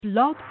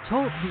Blog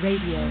Talk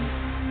Radio.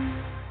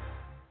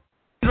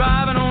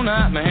 Driving all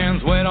night, my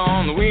hands wet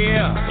on the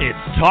wheel.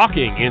 It's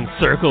Talking in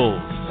Circles.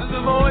 There's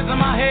a voice in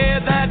my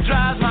head that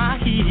drives my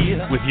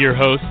heel. With your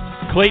hosts,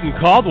 Clayton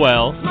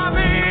Caldwell. My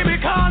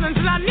baby calling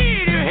till I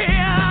need you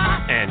here.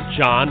 And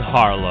John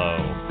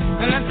Harlow.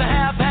 And it's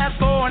a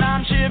 4:30 and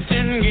I'm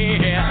shifting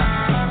gear.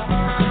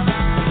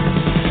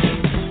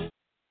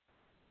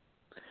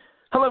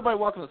 Hello, everybody.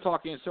 Welcome to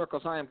Talking in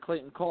Circles. I am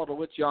Clayton Caldwell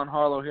with John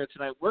Harlow here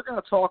tonight. We're going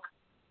to talk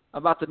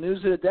about the news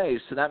of the day.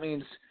 So that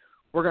means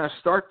we're going to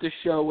start the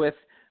show with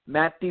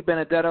Matt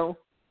DiBenedetto.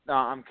 No,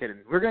 I'm kidding.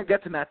 We're going to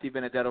get to Matt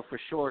DiBenedetto for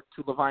sure,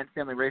 to Levine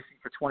Family Racing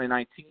for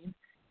 2019.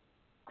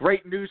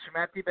 Great news for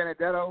Matt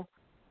DiBenedetto.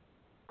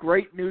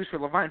 Great news for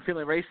Levine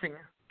Family Racing.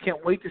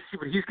 Can't wait to see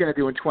what he's going to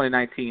do in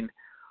 2019.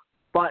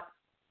 But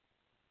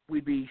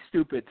we'd be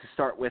stupid to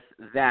start with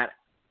that.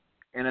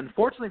 And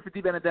unfortunately for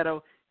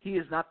DiBenedetto, he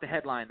is not the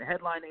headline. The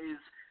headline is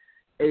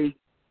a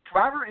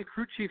driver and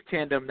crew chief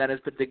tandem that has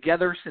been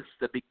together since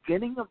the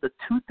beginning of the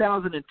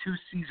 2002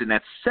 season.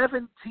 That's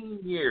 17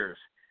 years.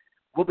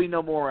 Will be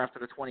no more after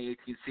the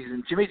 2018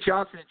 season. Jimmie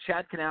Johnson and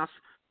Chad Knaus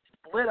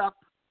split up.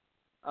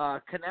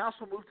 Knaus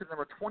will move to the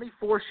number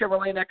 24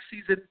 Chevrolet next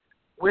season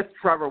with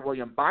driver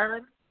William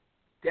Byron.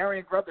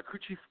 Darian Grubb, the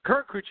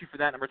current crew chief for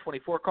that number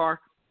 24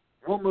 car,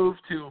 will move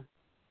to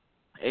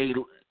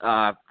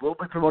will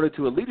be promoted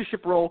to a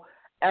leadership role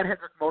at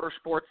Hendrick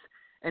Motorsports.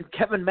 And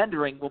Kevin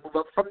Meendering will move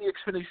up from the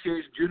Xfinity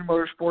Series Junior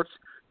Motorsports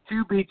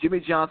to be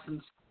Jimmie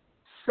Johnson's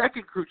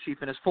second crew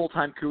chief in his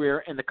full-time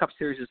career in the Cup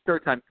Series, his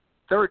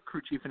third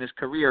crew chief in his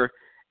career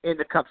in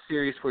the Cup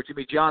Series for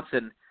Jimmie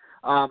Johnson.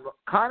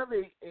 Kind of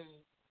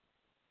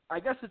I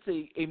guess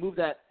it's a move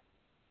that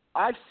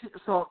I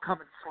saw it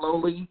coming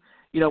slowly.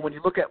 You know, when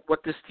you look at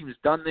what this team's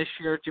done this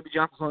year, Jimmie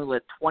Johnson's only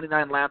led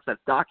 29 laps. That's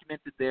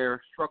documented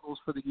their struggles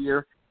for the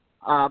year.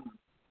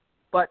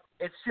 But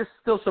it's just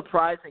still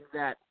surprising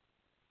that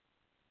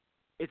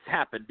it's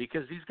happened,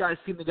 because these guys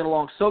seem to get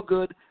along so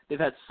good. They've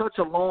had such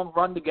a long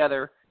run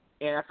together,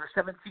 and after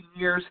 17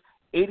 years,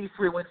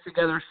 83 wins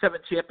together, 7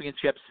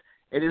 championships,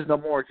 it is no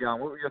more, John.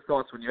 What were your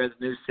thoughts when you read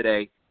the news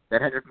today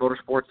that Hendrick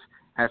Motorsports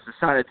has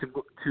decided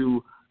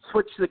to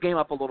switch the game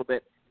up a little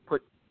bit,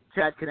 put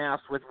Chad Knaus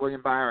with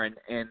William Byron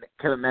and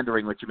Kevin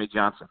Meendering with Jimmie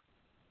Johnson?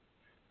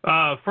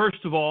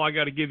 First of all, I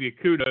got to give you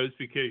kudos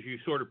because you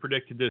sort of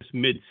predicted this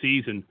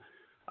mid-season.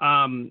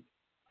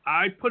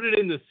 I put it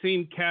in the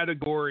same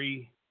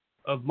category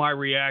of my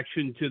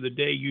reaction to the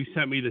day you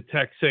sent me the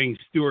text saying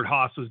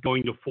Stewart-Haas was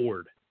going to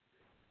Ford.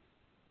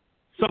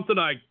 Something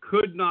I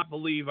could not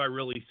believe I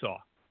really saw.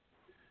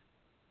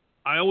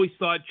 I always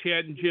thought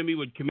Chad and Jimmie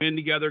would come in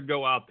together,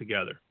 go out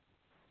together.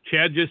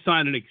 Chad just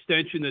signed an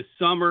extension this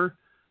summer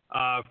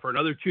for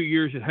another 2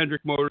 years at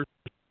Hendrick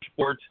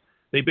Motorsports.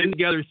 They've been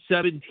together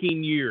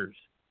 17 years.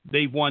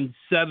 They've won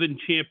 7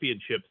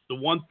 championships. The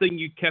one thing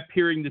you kept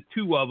hearing the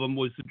two of them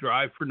was the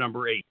drive for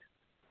number 8.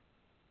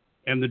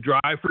 And the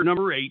drive for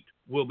number 8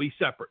 will be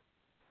separate.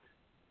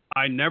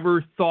 I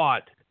never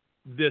thought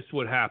this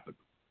would happen.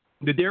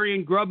 The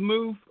Darian Grubb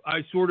move,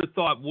 I sort of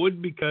thought would,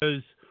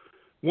 because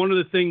one of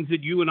the things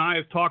that you and I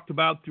have talked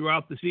about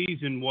throughout the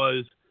season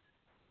was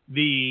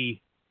the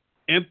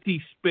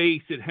empty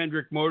space at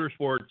Hendrick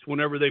Motorsports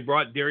whenever they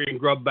brought Darian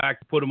Grubb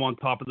back to put him on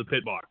top of the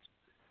pit box.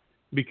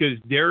 Because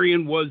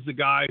Darian was the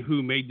guy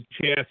who made the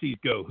chassis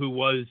go, who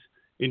was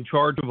in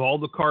charge of all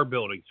the car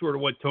building, sort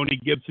of what Tony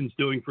Gibson's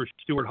doing for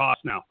Stewart-Haas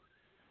now.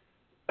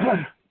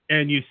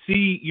 And you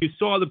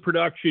saw the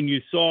production,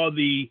 you saw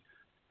the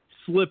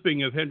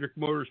slipping of Hendrick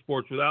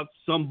Motorsports without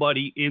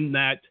somebody in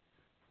that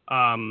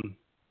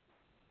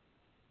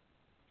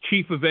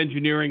chief of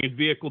engineering and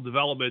vehicle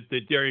development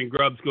that Darian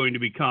Grubb's going to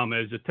become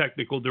as a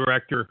technical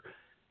director.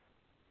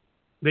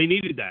 They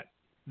needed that.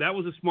 That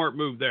was a smart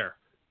move there.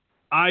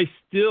 I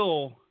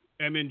still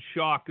am in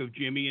shock of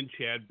Jimmie and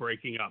Chad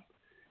breaking up,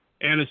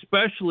 and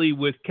especially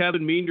with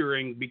Kevin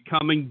Meendering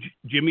becoming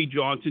Jimmie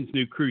Johnson's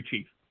new crew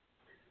chief.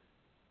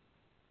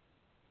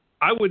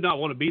 I would not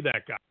want to be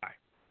that guy.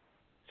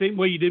 Same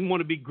way you didn't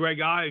want to be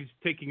Greg Ives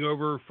taking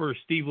over for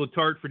Steve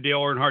Letarte for Dale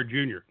Earnhardt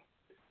Jr.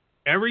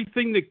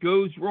 Everything that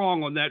goes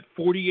wrong on that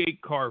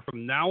 48 car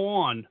from now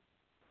on,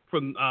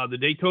 from the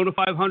Daytona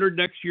 500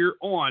 next year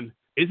on,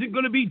 isn't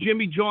going to be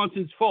Jimmie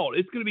Johnson's fault.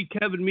 It's going to be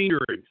Kevin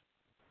Meendering's.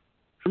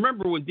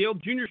 Remember, when Dale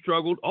Jr.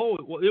 struggled,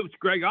 it was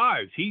Greg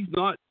Ives. He's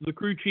not the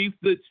crew chief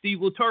that Steve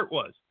Letarte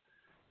was.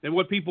 And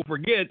what people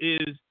forget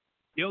is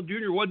Dale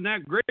Jr. wasn't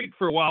that great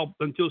for a while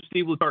until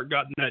Steve Letarte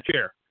got in that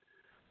chair.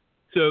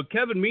 So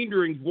Kevin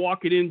Meendering's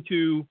walking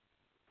into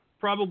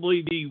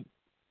probably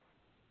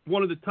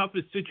one of the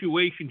toughest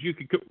situations you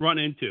could run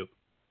into.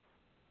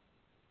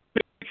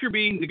 Picture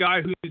being the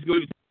guy who's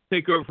going to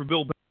take over for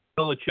Bill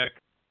Belichick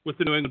with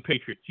the New England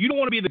Patriots. You don't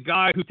want to be the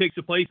guy who takes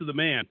the place of the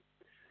man.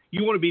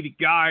 You want to be the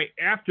guy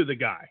after the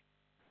guy.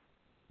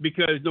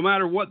 Because no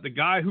matter what, the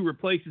guy who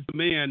replaces the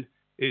man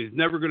is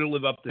never going to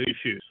live up to his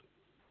shoes.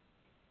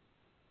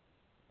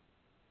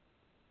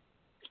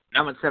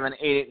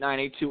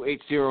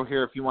 917-889-8280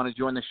 here if you want to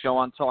join the show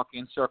on Talking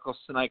in Circles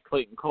tonight.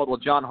 Clayton Caldwell,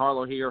 John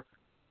Harlow here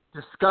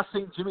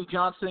discussing Jimmie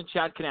Johnson and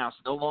Chad Knaus,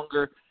 no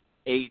longer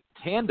a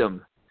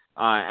tandem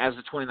as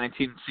the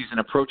 2019 season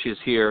approaches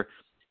here.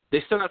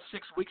 They still got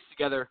 6 weeks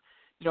together.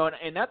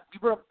 And that you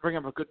bring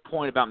up a good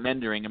point about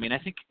Meendering. I mean, I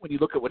think when you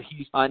look at what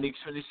he's in the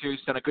Xfinity Series,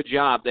 done a good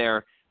job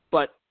there.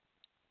 But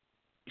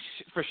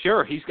for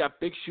sure, he's got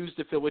big shoes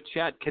to fill with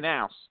Chad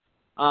Knaus.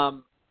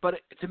 But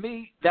to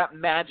me, that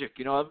magic,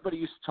 everybody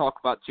used to talk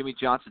about Jimmie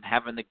Johnson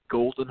having the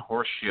golden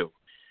horseshoe,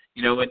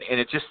 and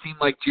it just seemed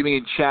like Jimmie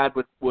and Chad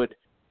would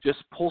just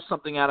pull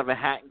something out of a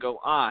hat and go,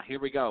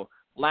 here we go.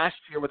 Last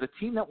year, with a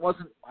team that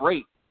wasn't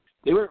great,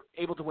 they were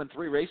able to win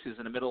 3 races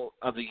in the middle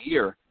of the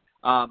year.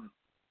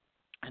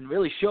 And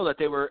really show that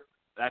they were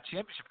that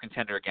championship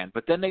contender again.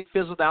 But then they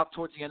fizzled out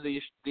towards the end of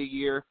the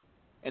year,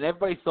 and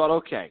everybody thought,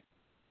 okay,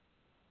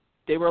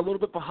 they were a little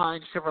bit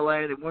behind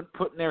Chevrolet. They weren't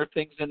putting their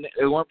things in.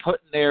 They weren't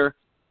putting their,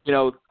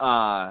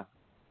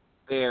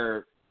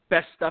 their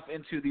best stuff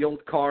into the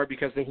old car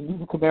because they knew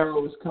the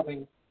Camaro was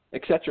coming,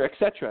 et cetera, et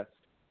cetera.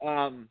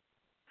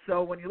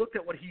 So when you looked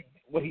at what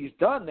he's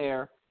done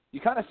there, you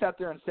kind of sat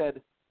there and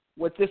said,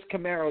 with this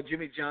Camaro,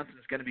 Jimmie Johnson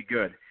is going to be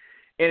good.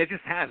 And it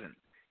just hasn't.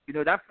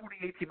 That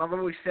 48 team, I've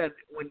always said,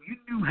 when you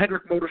knew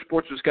Hendrick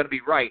Motorsports was going to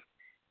be right,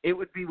 it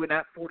would be when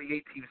that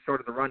 48 team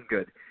started to run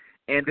good.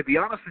 And to be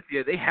honest with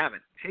you, they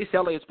haven't. Chase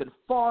Elliott's been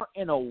far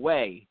and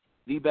away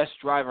the best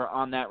driver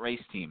on that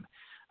race team.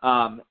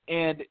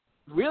 And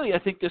really, I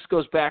think this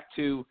goes back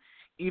to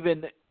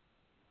even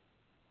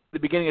the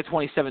beginning of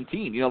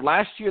 2017.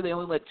 Last year they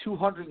only led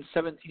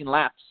 217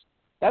 laps.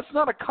 That's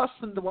not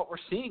accustomed to what we're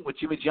seeing with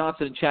Jimmie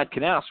Johnson and Chad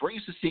Knaus. We're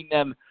used to seeing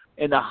them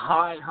in the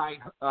high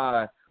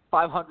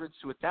 500s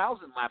to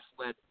 1,000 laps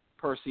led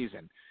per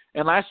season.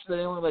 And last year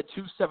they only led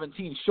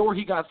 217. Sure,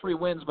 he got 3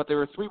 wins, but there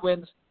were 3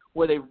 wins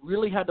where they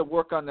really had to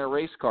work on their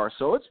race car.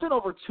 So it's been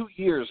over 2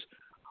 years,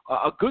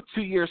 a good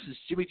 2 years since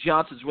Jimmie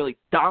Johnson's really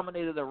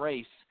dominated the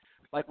race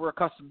like we're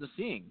accustomed to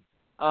seeing.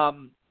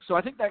 So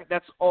I think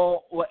that's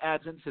all what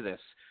adds into this.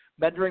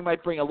 Meendering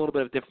might bring a little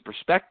bit of different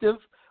perspective,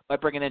 might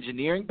bring an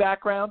engineering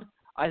background.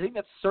 I think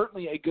that's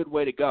certainly a good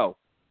way to go.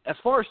 As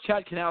far as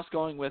Chad Knaus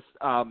going with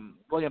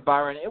William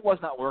Byron, it was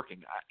not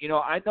working.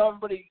 I know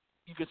everybody,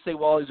 you could say,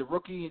 well, he's a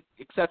rookie,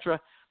 etc.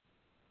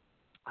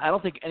 I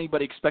don't think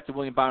anybody expected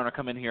William Byron to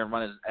come in here and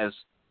run as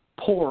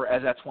poor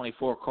as that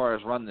 24 car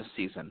has run this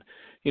season.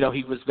 He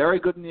was very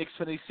good in the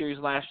Xfinity Series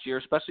last year,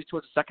 especially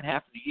towards the second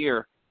half of the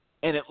year,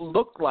 and it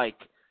looked like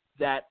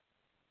that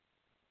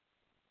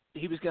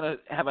he was going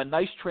to have a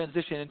nice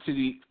transition into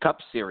the Cup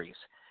Series.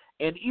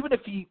 And even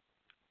if he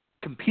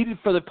competed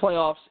for the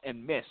playoffs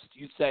and missed,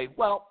 you'd say,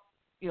 well,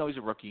 he's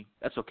a rookie.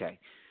 That's okay.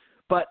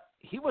 But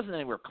he wasn't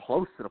anywhere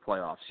close to the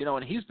playoffs,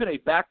 and he's been a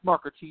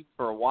backmarker team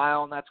for a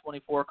while in that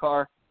 24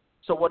 car.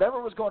 So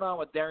whatever was going on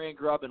with Darian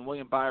Grubb and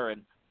William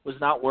Byron was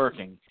not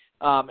working.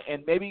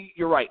 And maybe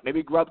you're right.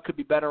 Maybe Grubb could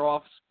be better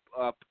off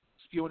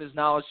spewing his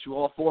knowledge to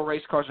all 4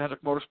 race cars in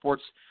Hendrick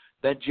Motorsports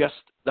than just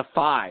the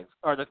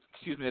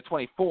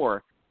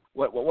 24.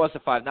 What was the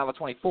 5? Now the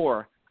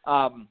 24.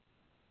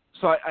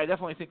 So I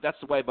definitely think that's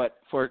the way. But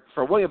for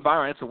William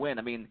Byron, it's a win.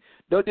 I mean,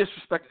 no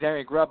disrespect to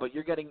Darian Grubb, but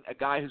you're getting a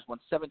guy who's won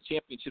 7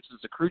 championships as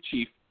a crew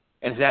chief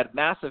and has had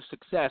massive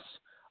success.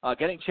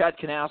 Getting Chad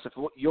Knaus, if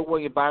you're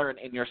William Byron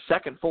in your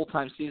second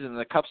full-time season in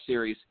the Cup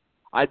Series,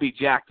 I'd be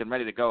jacked and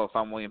ready to go if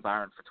I'm William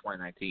Byron for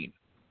 2019.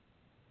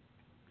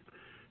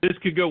 This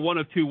could go one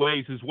of 2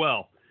 ways as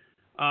well.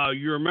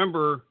 You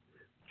remember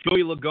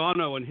Joey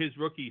Logano in his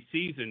rookie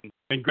season,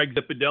 and Greg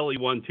Zipadelli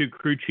won 2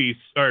 crew chiefs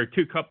or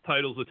 2 Cup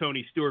titles with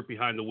Tony Stewart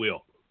behind the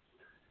wheel.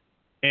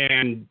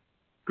 And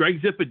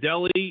Greg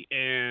Zipadelli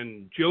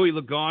and Joey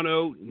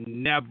Logano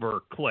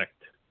never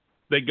clicked.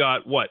 They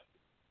got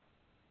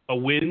a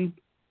win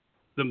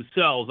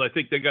themselves. I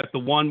think they got the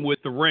one with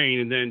the rain,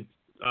 and then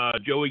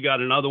Joey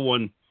got another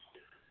one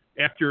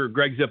after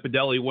Greg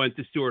Zipadelli went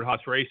to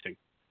Stewart-Haas Racing.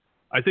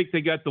 I think they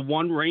got the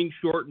one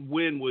rain-shortened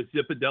win with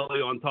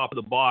Zipadelli on top of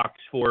the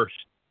box for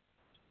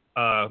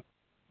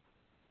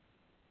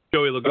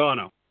Joey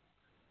Logano.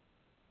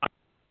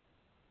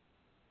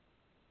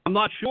 I'm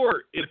not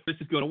sure if this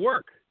is going to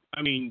work.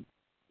 I mean,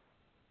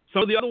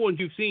 some of the other ones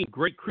you've seen,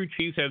 great crew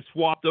chiefs have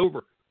swapped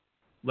over.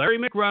 Larry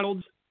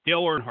McReynolds,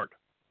 Dale Earnhardt.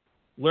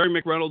 Larry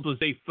McReynolds was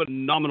a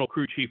phenomenal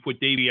crew chief with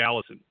Davey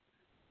Allison.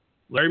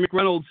 Larry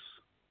McReynolds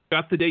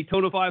got the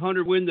Daytona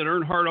 500 win that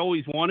Earnhardt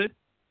always wanted,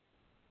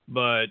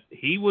 but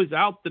he was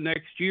out the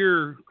next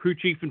year crew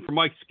chiefing for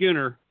Mike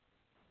Skinner,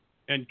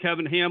 and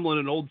Kevin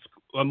Hamlin,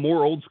 a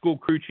more old-school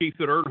crew chief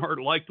that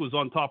Earnhardt liked, was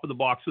on top of the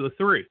box of the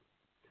 3.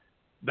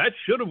 That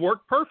should have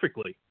worked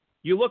perfectly.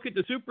 You look at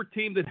the super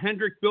team that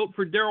Hendrick built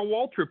for Darrell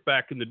Waltrip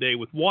back in the day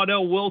with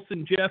Waddell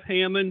Wilson, Jeff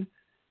Hammond,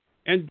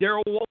 and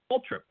Darrell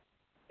Waltrip.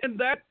 And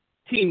that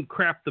team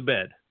crapped the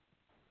bed.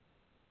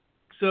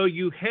 So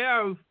you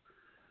have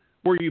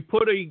where you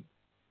put a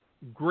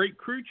great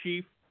crew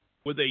chief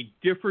with a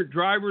different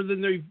driver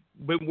than they've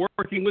been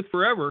working with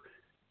forever.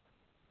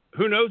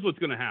 Who knows what's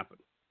going to happen?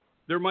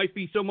 There might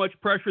be so much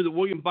pressure that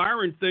William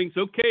Byron thinks,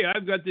 okay,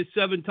 I've got this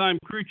 7-time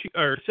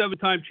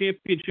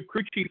championship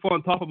crew chief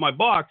on top of my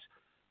box.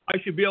 I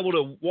should be able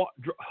to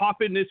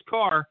hop in this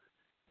car,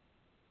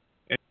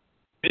 and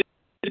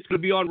it's going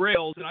to be on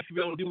rails, and I should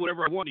be able to do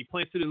whatever I want. He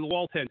plants it in the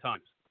wall 10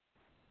 times.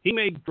 He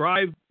may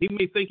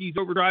think he's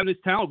overdriving his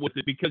talent with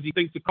it because he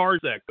thinks the car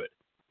is that good.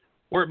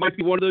 Or it might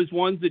be one of those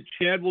ones that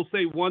Chad will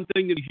say one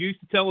thing that he's used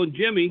to telling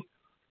Jimmie,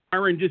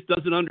 Byron just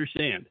doesn't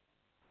understand.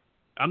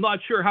 I'm not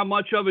sure how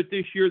much of it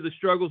this year, the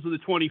struggles of the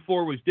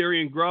 24, was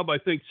Darian Grubb. I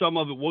think some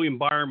of it, William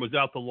Byron was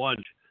out to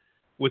lunch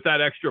with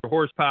that extra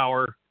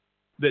horsepower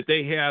that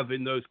they have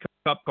in those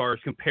Cup cars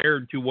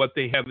compared to what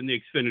they have in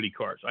the Xfinity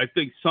cars. I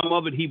think some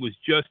of it he was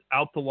just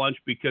out to lunch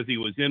because he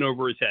was in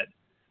over his head.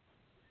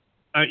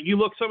 You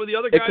look some of the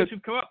other guys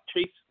who've come up.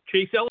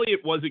 Chase Elliott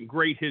wasn't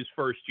great his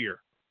first year.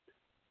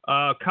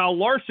 Kyle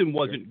Larson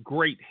wasn't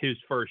great his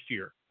first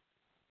year.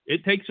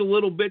 It takes a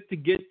little bit to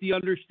get the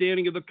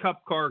understanding of the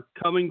Cup car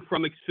coming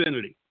from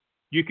Xfinity.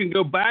 You can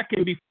go back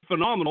and be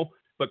phenomenal,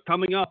 but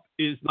coming up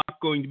is not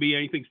going to be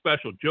anything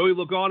special. Joey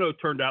Logano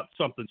turned out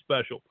something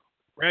special.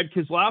 Brad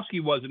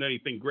Keselowski wasn't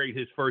anything great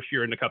his first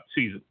year in the Cup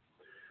season.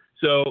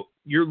 So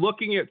you're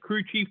looking at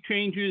crew chief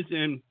changes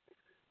and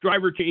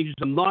driver changes.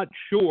 I'm not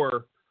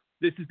sure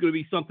this is going to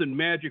be something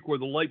magic where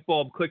the light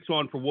bulb clicks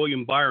on for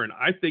William Byron.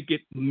 I think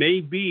it may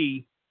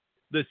be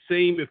the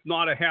same, if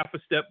not a half a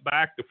step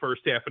back, the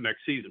first half of next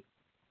season.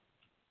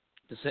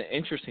 It's an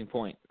interesting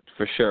point,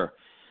 for sure.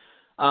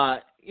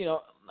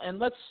 And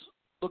let's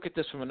look at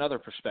this from another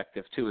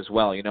perspective, too, as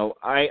well.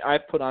 I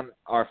put on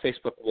our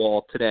Facebook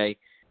wall today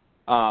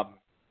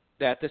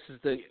that this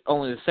is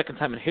only the second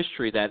time in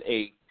history that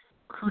a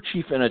crew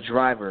chief and a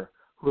driver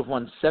who have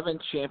won 7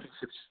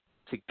 championships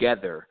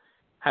together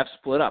have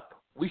split up.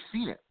 We've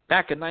seen it.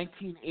 Back in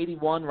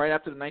 1981, right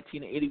after the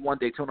 1981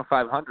 Daytona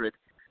 500,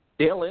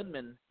 Dale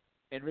Inman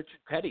and Richard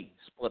Petty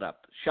split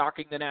up,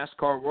 shocking the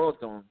NASCAR world,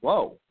 going,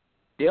 whoa,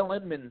 Dale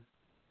Inman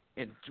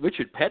and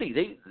Richard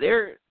Petty,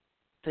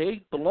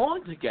 they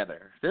belong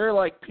together. They're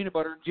like peanut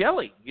butter and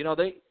jelly.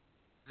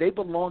 They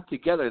belong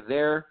together.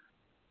 They're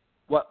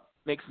what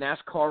makes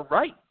NASCAR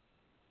right.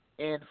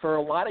 And for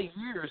a lot of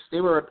years,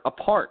 they were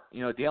apart.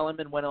 Dale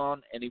Inman went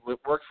on and he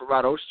worked for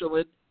Rod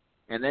Osterlund,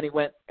 and then he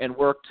went and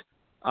worked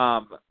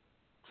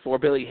for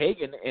Billy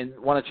Hagan and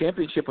won a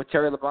championship with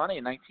Terry Labonte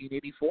in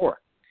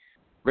 1984.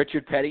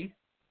 Richard Petty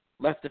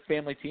left the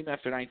family team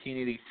after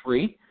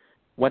 1983,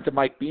 went to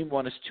Mike Beam,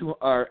 went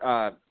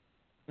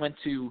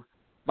to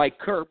Mike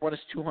Kerb, won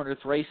his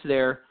 200th race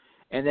there,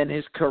 and then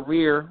his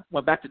career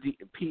went back to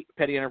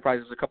Petty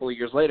Enterprises a couple of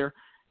years later.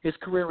 His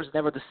career was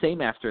never the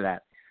same after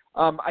that.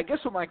 I guess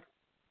what my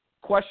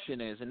question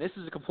is, and this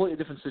is a completely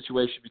different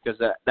situation because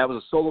that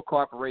was a solo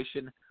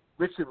corporation.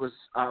 Richard was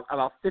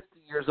about 50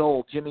 years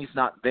old. Jimmie's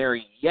not there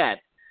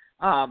yet.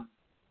 And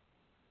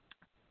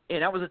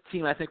that was a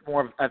team, I think,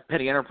 more of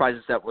Petty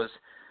Enterprises that was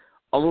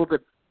a little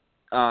bit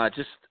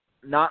just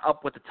not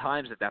up with the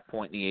times at that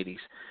point in the 80s.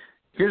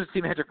 Here's a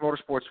team, Hendrick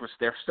Motorsports, which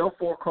they're still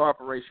for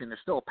cooperation. They're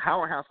still a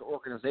powerhouse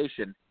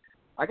organization.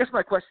 I guess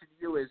my question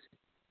to you is,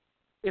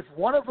 if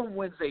one of them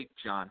wins 8,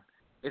 John,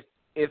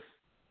 if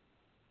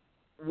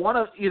one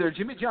of either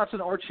Jimmie Johnson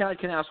or Chad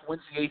Knaus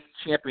wins the 8th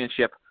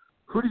championship,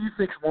 who do you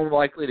think is more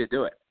likely to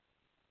do it?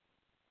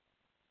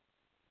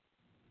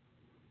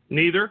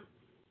 Neither.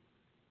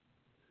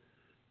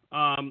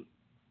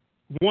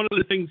 One of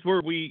the things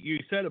you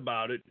said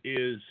about it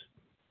is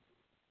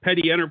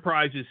Petty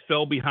Enterprises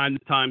fell behind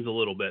the times a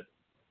little bit.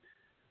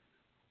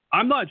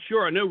 I'm not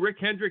sure. I know Rick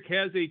Hendrick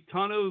has a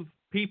ton of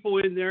people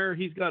in there.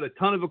 He's got a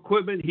ton of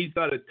equipment. He's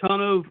got a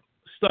ton of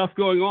stuff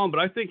going on, but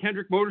I think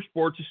Hendrick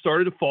Motorsports has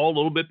started to fall a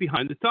little bit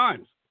behind the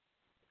times.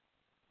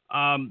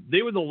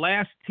 They were the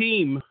last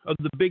team of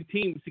the big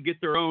teams to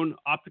get their own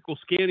optical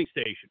scanning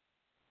station.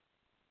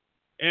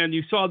 And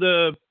you saw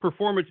the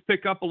performance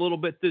pick up a little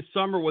bit this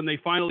summer when they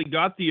finally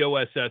got the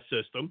OSS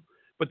system.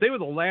 But they were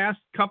the last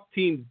Cup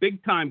team,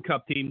 big-time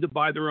Cup team, to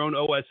buy their own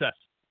OSS.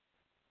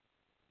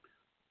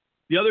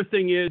 The other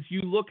thing is,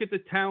 you look at the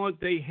talent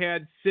they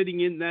had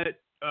sitting in that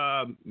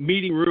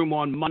meeting room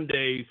on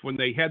Mondays when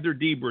they had their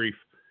debrief.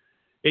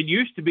 It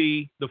used to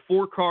be the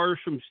 4 cars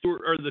from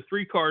Stuart, or the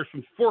 3 cars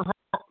from 4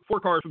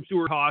 cars from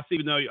Stuart Haas,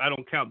 even though I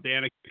don't count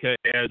Danica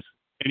as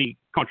any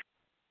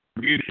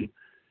contribution.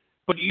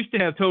 But you used to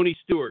have Tony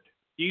Stewart.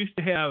 You used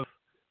to have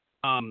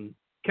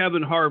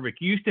Kevin Harvick.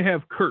 You used to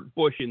have Kurt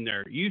Busch in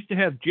there. You used to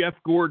have Jeff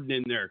Gordon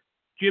in there.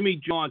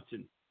 Jimmie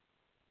Johnson.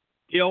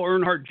 Dale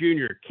Earnhardt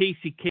Jr.,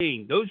 Kasey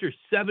Kahne. Those are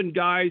 7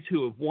 guys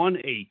who have won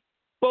a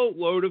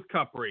boatload of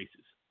Cup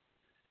races.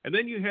 And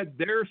then you had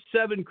their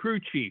 7 crew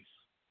chiefs.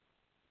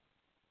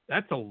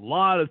 That's a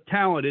lot of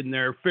talent in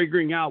there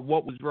figuring out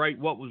what was right,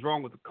 what was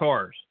wrong with the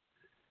cars.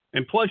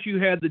 And plus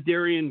you had the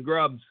Darian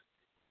Grubbs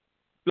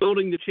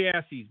building the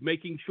chassis,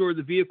 making sure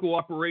the vehicle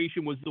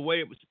operation was the way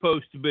it was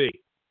supposed to be.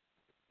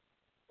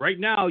 Right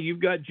now,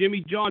 you've got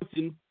Jimmie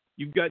Johnson,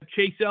 you've got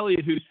Chase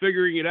Elliott, who's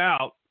figuring it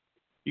out.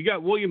 You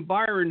got William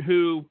Byron,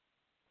 who,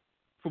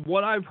 from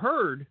what I've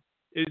heard,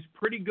 is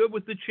pretty good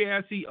with the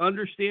chassis,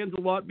 understands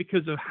a lot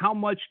because of how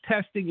much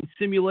testing and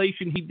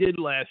simulation he did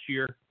last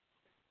year.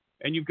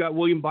 And you've got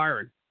William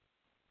Byron.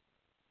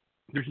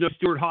 There's no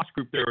Stewart-Haas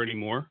group there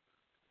anymore.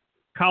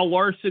 Kyle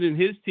Larson and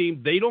his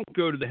team, they don't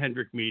go to the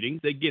Hendrick meetings.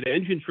 They get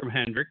engines from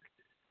Hendrick,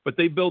 but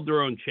they build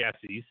their own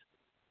chassis.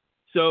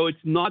 So it's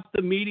not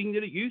the meeting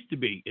that it used to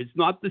be. It's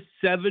not the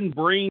 7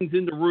 brains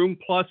in the room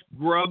plus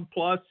Grubb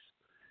plus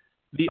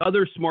the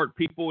other smart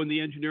people in the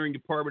engineering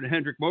department of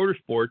Hendrick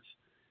Motorsports.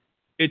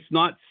 It's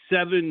not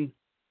 7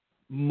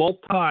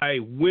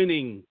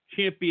 multi-winning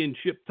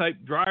championship-type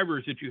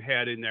drivers that you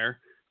had in there.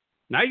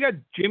 Now you got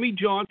Jimmie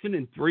Johnson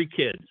and 3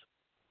 kids.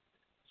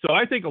 So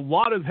I think a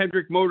lot of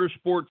Hendrick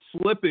Motorsports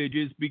slippage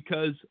is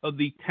because of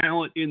the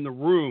talent in the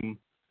room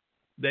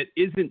that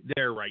isn't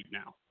there right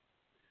now.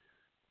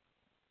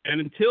 And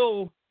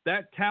until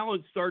that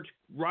talent starts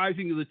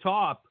rising to the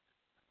top,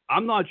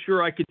 I'm not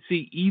sure I could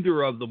see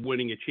either of them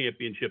winning a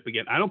championship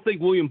again. I don't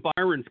think William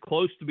Byron's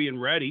close to being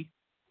ready.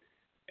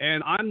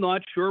 And I'm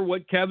not sure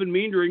what Kevin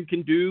Meendering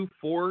can do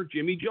for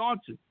Jimmie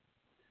Johnson.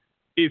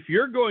 If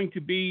you're going to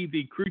be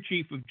the crew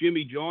chief of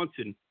Jimmie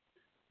Johnson,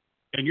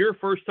 and you're a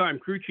first-time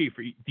crew chief,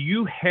 do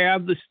you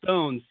have the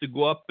stones to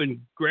go up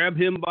and grab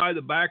him by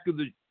the back of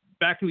the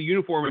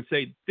uniform and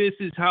say, this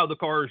is how the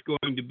car is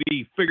going to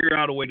be, figure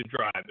out a way to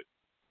drive it?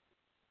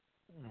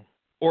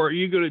 Or are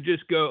you going to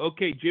just go,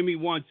 okay, Jimmie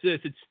wants this.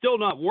 It's still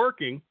not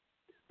working,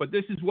 but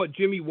this is what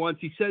Jimmie wants.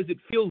 He says it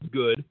feels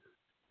good,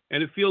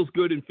 and it feels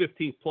good in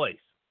 15th place.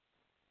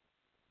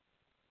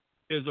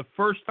 As a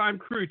first-time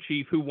crew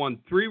chief who won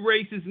 3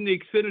 races in the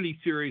Xfinity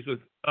Series with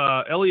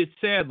Elliott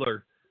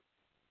Sadler,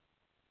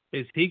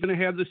 is he going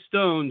to have the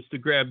stones to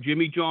grab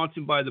Jimmie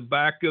Johnson by the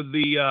back of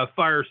the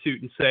fire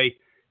suit and say,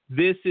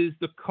 this is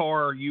the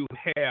car you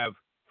have,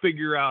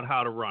 figure out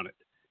how to run it?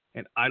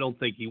 And I don't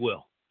think he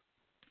will.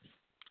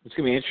 It's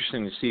going to be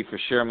interesting to see for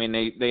sure. I mean,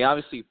 they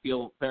obviously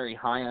feel very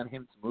high on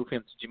him to move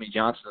him to Jimmie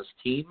Johnson's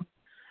team.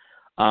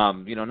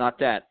 Not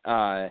that,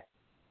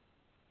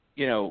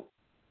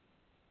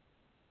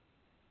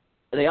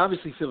 they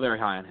obviously feel very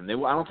high on him.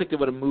 I don't think they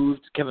would have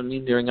moved Kevin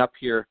Meendering up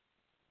here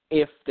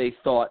if they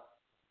thought,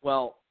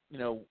 well,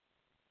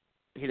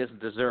 he doesn't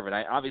deserve it.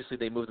 Obviously,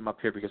 they moved him up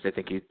here because they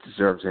think he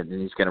deserves it,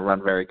 and he's going to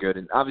run very good.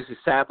 And obviously,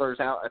 Sadler's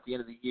out at the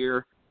end of the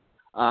year,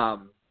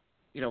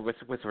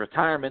 with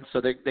retirement. So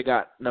they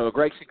got Noah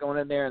Gragson going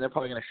in there, and they're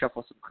probably going to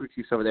shuffle some crew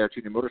chiefs over there at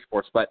Junior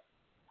Motorsports. But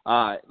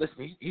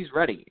listen, he's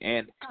ready,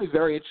 and it's going to be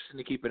very interesting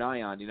to keep an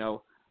eye on.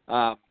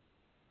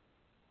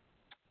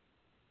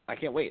 I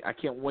can't wait. I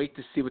can't wait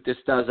to see what this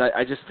does.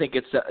 I just think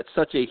it's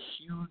such a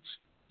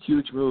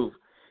huge move.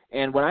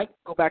 And when I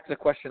go back to the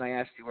question I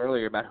asked you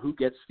earlier about who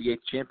gets the 8th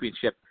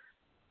championship,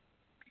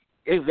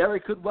 it very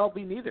could well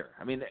be neither.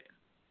 I mean,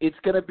 it's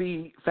going to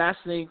be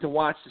fascinating to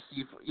watch to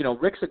see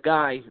if,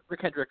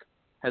 Rick Hendrick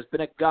has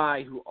been a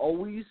guy who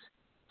always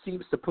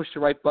seems to push the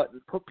right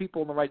button, put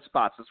people in the right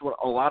spots. That's what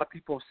a lot of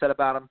people have said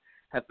about him,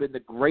 have been the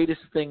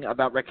greatest thing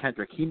about Rick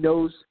Hendrick. He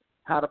knows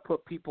how to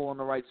put people in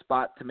the right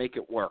spot to make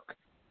it work.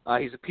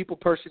 He's a people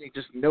person. He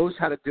just knows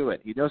how to do it.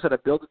 He knows how to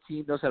build a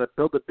team, knows how to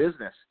build a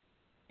business.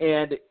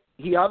 And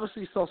he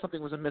obviously saw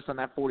something was amiss on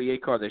that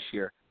 48 car this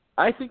year.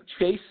 I think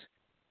Chase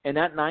and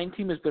that 9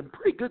 team has been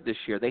pretty good this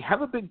year. They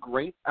haven't been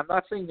great. I'm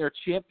not saying they're a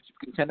championship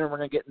contender. We're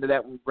going to get into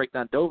that when we break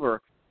down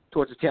Dover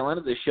towards the tail end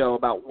of the show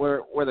about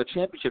where the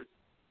championship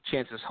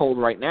chances hold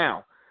right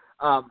now.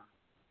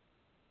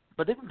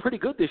 But they've been pretty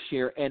good this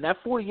year, and that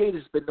 48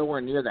 has been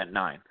nowhere near that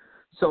 9.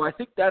 So I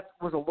think that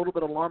was a little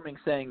bit alarming,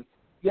 saying,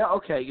 yeah,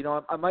 okay,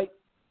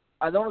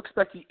 I don't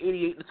expect the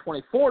 88 and the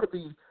 24 to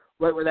be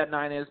right where that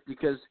 9 is,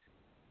 because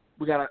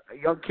we got a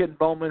young kid in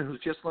Bowman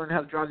who's just learning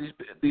how to drive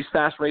these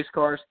fast race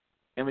cars,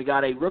 and we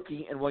got a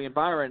rookie in William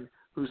Byron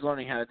who's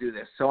learning how to do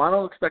this. So I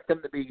don't expect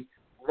them to be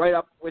right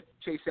up with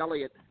Chase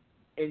Elliott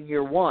in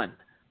year 1.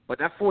 But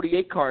that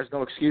 48 car is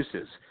no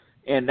excuses.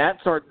 And that's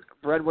our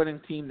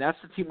breadwinning team. That's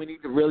the team we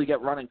need to really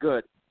get running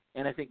good.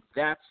 And I think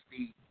that's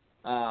the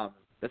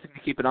thing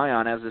to keep an eye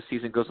on as the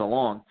season goes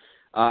along,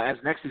 as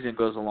next season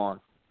goes along.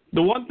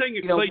 The one thing,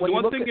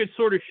 that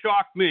sort of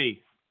shocked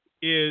me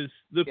is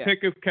the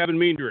pick of Kevin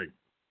Meendering.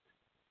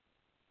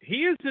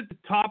 He is at the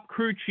top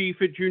crew chief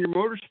at Junior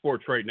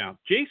Motorsports right now.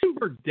 Jason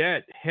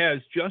Burdett has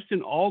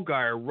Justin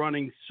Allgaier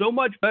running so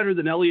much better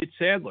than Elliott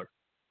Sadler.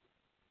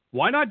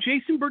 Why not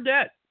Jason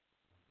Burdett?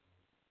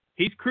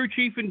 He's crew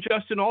chief in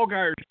Justin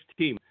Allgaier's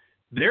team.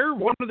 They're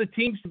one of the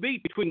teams to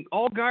beat between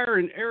Allgaier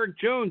and Eric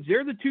Jones.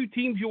 They're the 2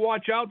 teams you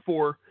watch out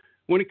for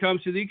when it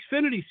comes to the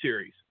Xfinity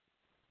Series.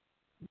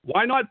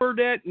 Why not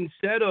Burdett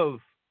instead of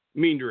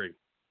Meendering?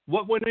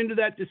 What went into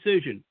that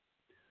decision?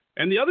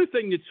 And the other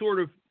thing that's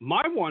sort of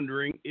my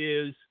wondering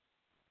is,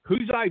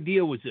 whose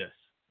idea was this?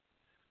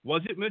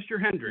 Was it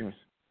Mr. Hendrick's?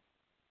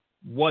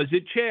 Was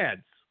it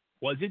Chad's?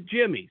 Was it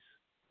Jimmie's?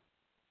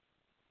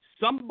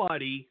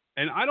 Somebody,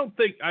 and I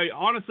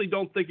honestly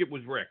don't think it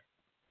was Rick.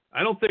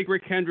 I don't think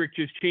Rick Hendrick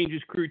just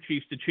changes crew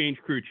chiefs to change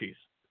crew chiefs.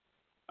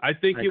 I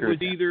think it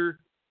was either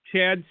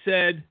Chad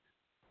said,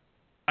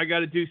 I got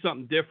to do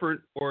something different,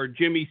 or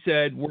Jimmie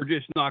said, we're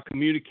just not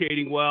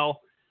communicating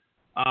well.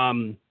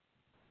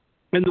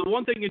 And the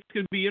one thing that's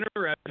going to be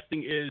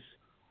interesting is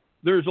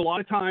there's a lot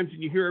of times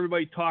when you hear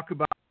everybody talk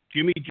about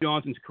Jimmie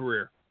Johnson's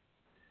career.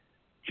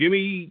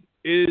 Jimmie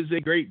is a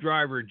great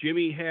driver.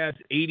 Jimmie has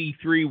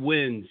 83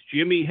 wins.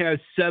 Jimmie has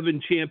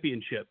 7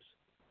 championships.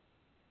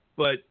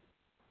 But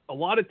a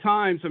lot of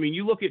times, I mean,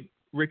 you look at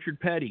Richard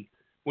Petty.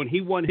 When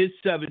he won his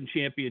 7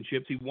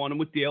 championships, he won them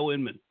with Dale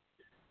Inman.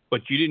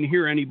 But you didn't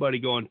hear anybody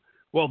going,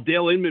 well,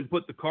 Dale Inman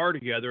put the car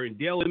together and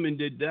Dale Inman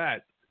did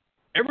that.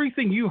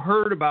 Everything you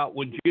heard about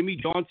when Jimmie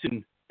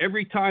Johnson,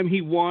 every time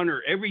he won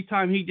or every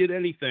time he did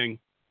anything,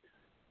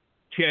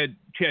 Chad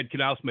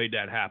Knaus made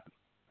that happen.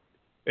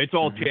 It's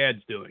all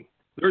Chad's doing.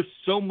 There's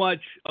so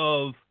much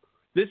of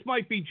this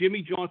might be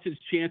Jimmie Johnson's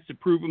chance to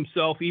prove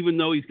himself, even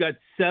though he's got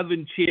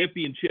 7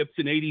 championships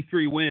and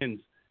 83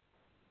 wins.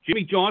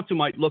 Jimmie Johnson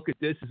might look at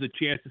this as a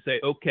chance to say,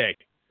 okay,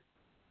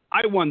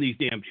 I won these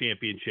damn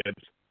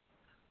championships.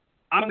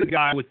 I'm the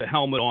guy with the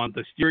helmet on,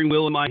 the steering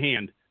wheel in my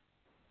hand.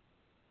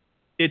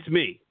 It's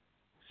me.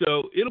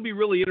 So it'll be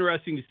really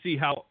interesting to see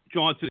how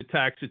Johnson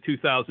attacks the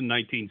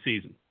 2019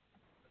 season.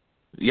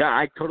 Yeah,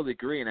 I totally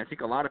agree, and I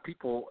think a lot of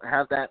people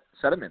have that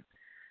sentiment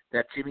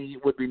that Jimmie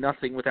would be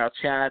nothing without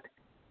Chad.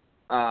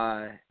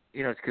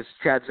 Because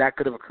Chad's that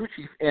good of a crew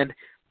chief, and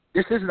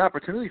this is an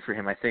opportunity for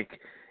him, I think.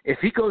 If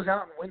he goes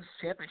out and wins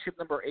championship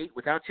number 8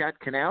 without Chad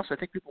Knaus, I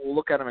think people will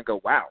look at him and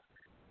go, wow,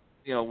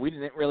 we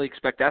didn't really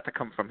expect that to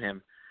come from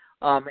him.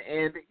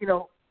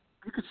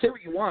 You could say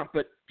what you want,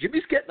 but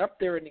Jimmie's getting up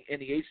there in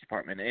the age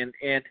department.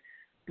 And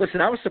listen,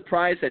 I was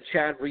surprised that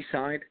Chad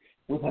re-signed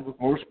with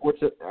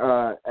Motorsports.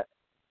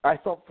 I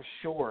thought for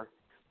sure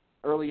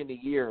early in the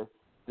year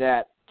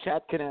that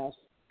Chad Knaus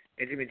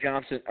and Jimmie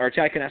Johnson, or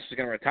Chad Knaus was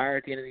going to retire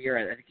at the end of the year.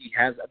 I think he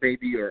has a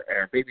baby or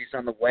a baby's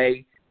on the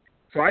way.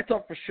 So I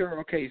thought for sure,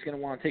 okay, he's going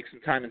to want to take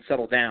some time and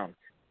settle down.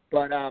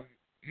 But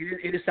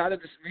he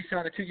decided to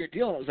re-sign a 2-year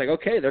deal, and it was like,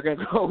 okay, they're going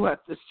to go at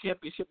this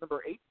championship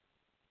number 8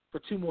 for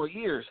 2 more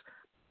years.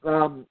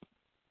 But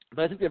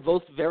I think they're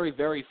both very,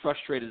 very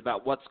frustrated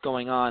about what's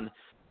going on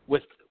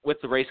with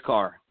the race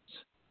car.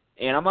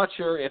 And I'm not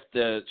sure if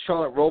the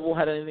Charlotte Roval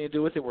had anything to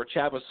do with it, where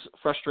Chad was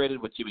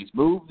frustrated with Jimmie's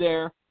move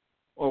there,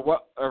 or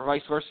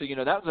vice versa.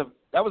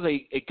 That was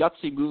a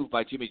gutsy move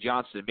by Jimmie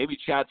Johnson. Maybe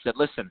Chad said,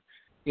 listen,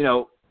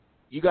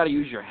 you got to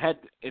use your head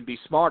and be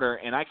smarter,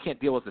 and I can't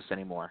deal with this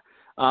anymore.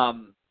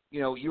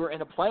 You were in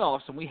the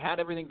playoffs, and we had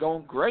everything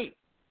going great,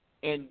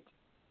 and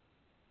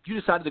you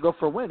decided to go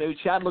for a win. Maybe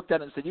Chad looked at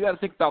it and said, you got to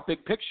think about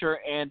big picture,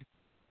 and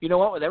you know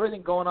what? With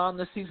everything going on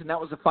this season, that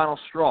was the final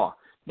straw.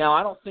 Now,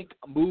 I don't think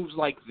moves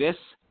like this,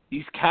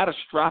 these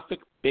catastrophic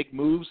big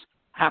moves,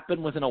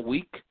 happen within a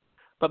week,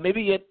 but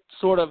maybe it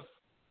sort of,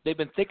 they've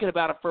been thinking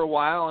about it for a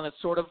while, and it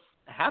sort of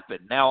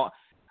happened. Now,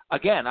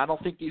 again, I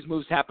don't think these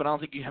moves happen. I don't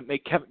think you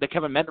make the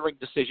Kevin Meendering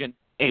decision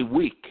a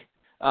week.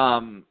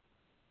 But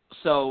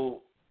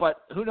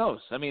who knows?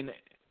 I mean,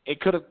 that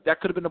could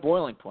have been a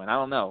boiling point. I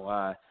don't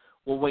know.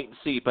 We'll wait and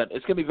see. But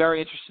it's going to be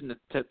very interesting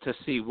to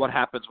see what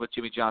happens with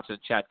Jimmie Johnson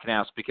and Chad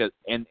Knaus because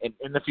in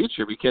the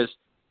future, because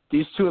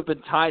these two have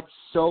been tied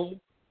so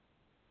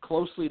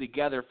closely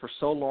together for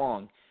so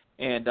long,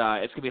 and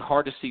it's going to be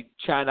hard to see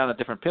Chad on a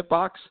different pit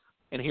box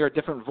and hear a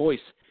different voice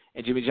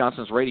in Jimmie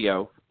Johnson's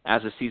radio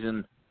as the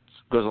season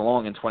goes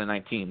along in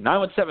 2019.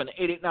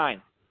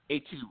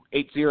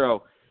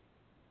 917-889-8280.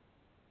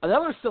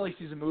 Another silly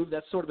season move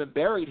that's sort of been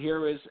buried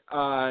here is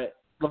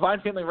Levine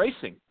Family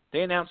Racing.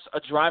 They announced a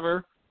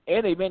driver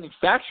and a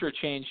manufacturer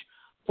change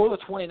for the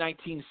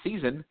 2019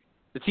 season.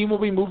 The team will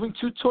be moving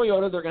to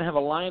Toyota. They're going to have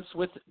alliance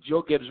with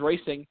Joe Gibbs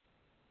Racing,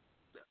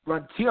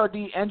 run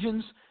TRD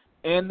Engines,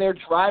 and their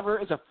driver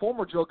is a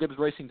former Joe Gibbs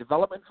Racing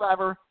development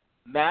driver,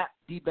 Matt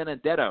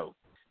DiBenedetto.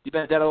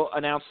 DiBenedetto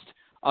announced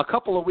a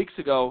couple of weeks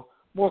ago,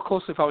 more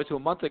closely probably to a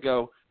month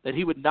ago, that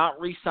he would not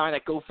re-sign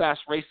at Go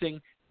Fast Racing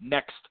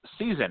next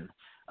season.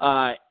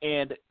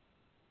 And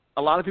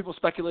a lot of people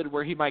speculated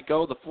where he might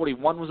go. The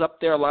 41 was up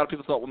there. A lot of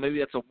people thought, well, maybe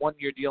that's a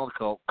one-year deal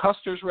until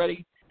Custer's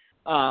ready.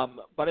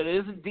 But it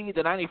is indeed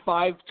the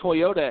 95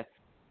 Toyota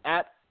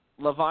at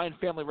Levine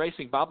Family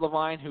Racing. Bob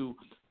Levine, who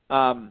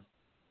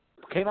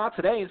came out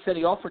today and said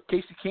he offered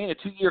Kasey Kahne a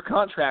 2-year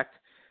contract,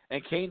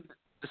 and Kahne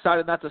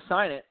decided not to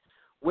sign it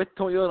with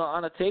Toyota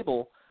on the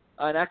table.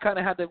 And that kind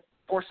of had to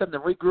force them to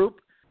regroup.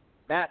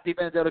 Matt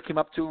DiBenedetto came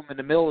up to him in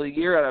the middle of the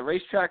year at a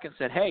racetrack and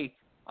said, hey,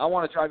 I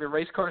want to drive your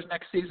race cars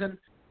next season.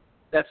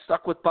 That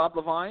stuck with Bob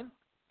Levine.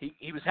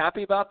 He was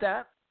happy about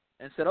that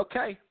and said,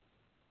 okay,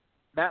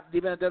 Matt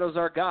DiBenedetto's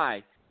our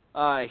guy.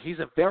 He's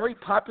a very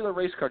popular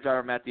race car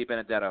driver, Matt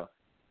DiBenedetto.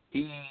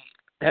 He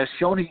has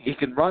shown he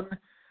can run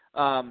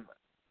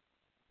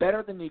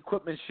better than the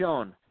equipment's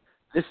shown.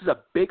 This is a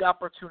big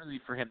opportunity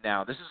for him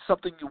now. This is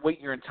something you wait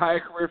your entire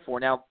career for.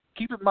 Now,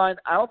 keep in mind,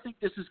 I don't think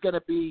this is going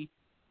to be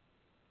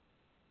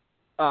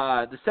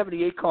the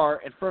 78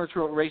 car and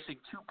Furniture Racing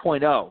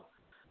 2.0.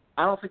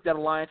 I don't think that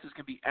alliance is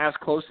going to be as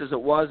close as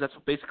it was. That's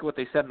basically what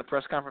they said in the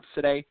press conference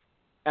today,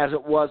 as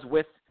it was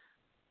with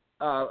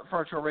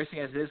Furniture Racing,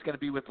 as it is going to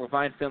be with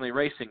Levine Family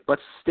Racing. But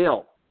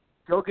still,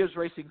 Joe Gibbs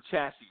Racing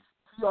chassis,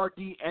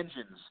 TRD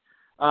Engines.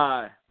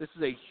 This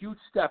is a huge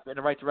step in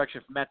the right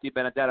direction for Matt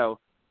DiBenedetto,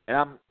 and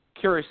I'm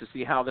curious to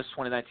see how this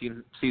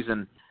 2019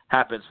 season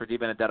happens for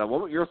DiBenedetto.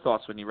 What were your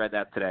thoughts when you read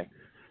that today?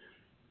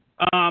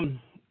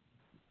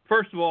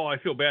 First of all, I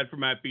feel bad for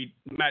Matt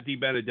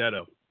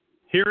DiBenedetto.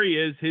 Here he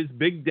is, his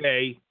big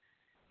day.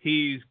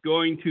 He's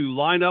going to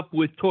line up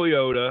with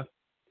Toyota.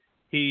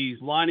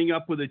 He's lining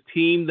up with a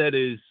team that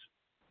is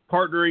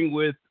partnering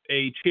with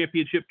a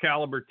championship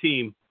caliber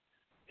team.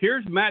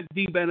 Here's Matt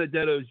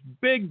DiBenedetto's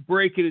big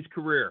break in his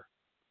career.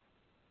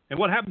 And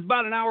what happens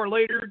about an hour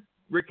later?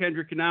 Rick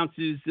Hendrick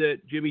announces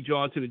that Jimmie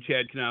Johnson and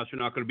Chad Knaus are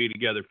not going to be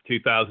together for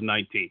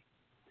 2019.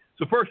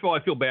 So first of all,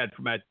 I feel bad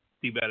for Matt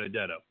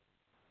DiBenedetto.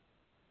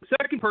 The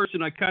second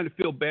person I kind of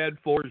feel bad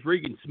for is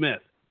Regan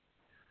Smith.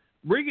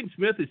 Regan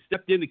Smith has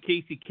stepped into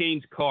Kasey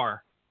Kahne's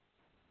car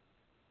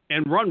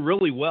and run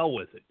really well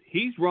with it.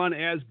 He's run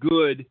as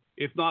good,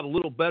 if not a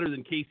little better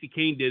than Kasey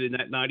Kahne did in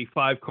that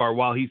 95 car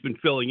while he's been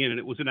filling in. And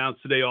it was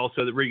announced today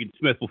also that Regan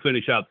Smith will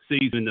finish out the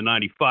season in the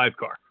 95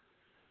 car.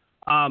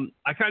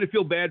 I kind of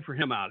feel bad for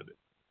him out of it.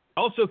 I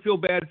also feel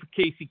bad for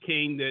Kasey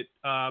Kahne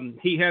that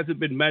he hasn't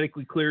been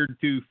medically cleared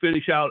to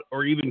finish out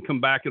or even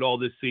come back at all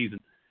this season.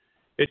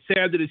 It's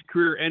sad that his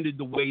career ended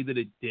the way that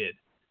it did.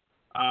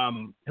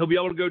 He'll be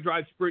able to go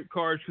drive sprint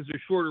cars because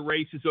they're shorter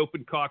races,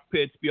 open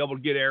cockpits, be able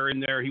to get air in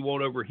there. He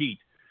won't overheat.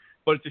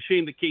 But it's a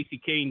shame that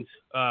Kasey Kahne's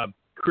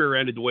career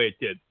ended the way it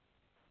did.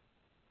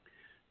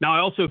 Now, I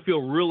also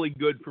feel really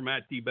good for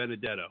Matt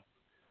DiBenedetto.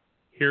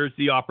 Here's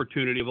the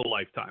opportunity of a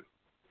lifetime.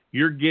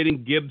 You're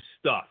getting Gibbs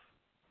stuff.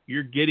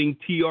 You're getting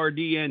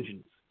TRD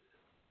engines.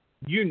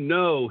 You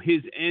know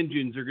his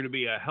engines are going to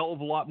be a hell of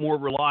a lot more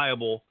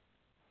reliable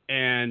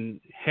and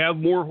have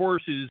more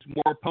horses,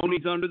 more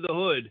ponies under the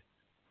hood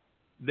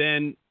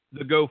than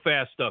the Go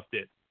Fast stuff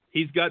did.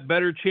 He's got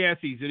better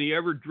chassis than he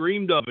ever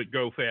dreamed of at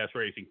Go Fast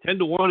Racing.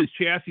 10-1, his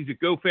chassis at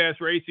Go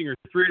Fast Racing are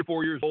 3 to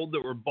 4 years old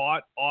that were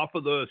bought off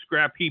of the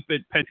scrap heap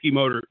at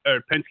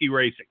Penske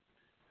Racing.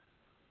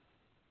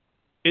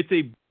 It's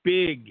a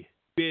big,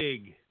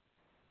 big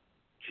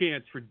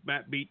chance for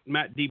Matt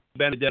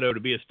DiBenedetto to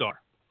be a star.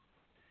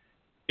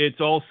 It's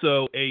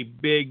also a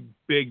big,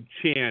 big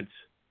chance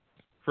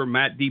for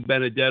Matt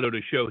DiBenedetto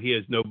to show he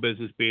has no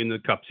business being in the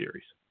Cup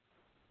Series.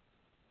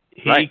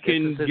 He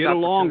can get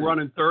along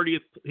running 30th.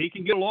 He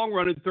can get along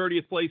running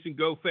 30th place and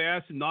go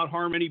fast and not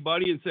harm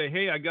anybody and say,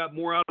 "Hey, I got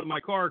more out of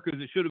my car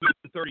because it should have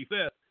been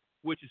 35th,"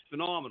 which is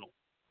phenomenal.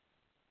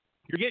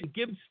 You're getting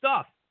Gibbs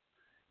stuff,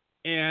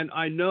 and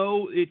I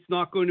know it's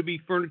not going to be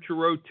Furniture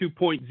Row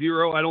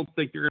 2.0. I don't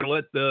think they're going to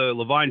let the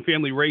Levine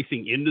family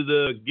racing into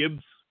the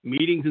Gibbs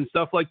meetings and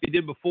stuff like they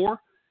did before,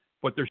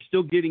 but they're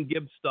still getting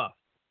Gibbs stuff.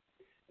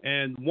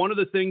 And one of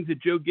the things that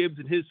Joe Gibbs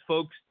and his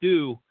folks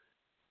do,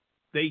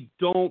 they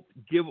don't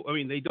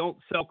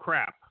sell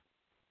crap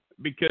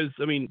because,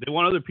 they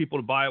want other people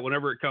to buy it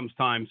whenever it comes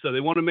time. So they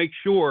want to make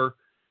sure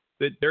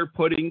that they're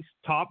putting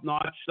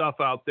top-notch stuff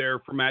out there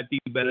for Matt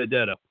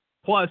DiBenedetto.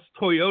 Plus,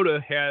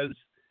 Toyota has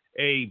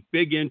a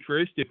big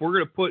interest. If we're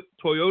going to put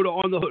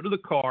Toyota on the hood of the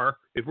car,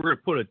 if we're going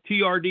to put a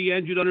TRD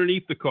engine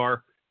underneath the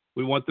car,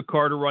 we want the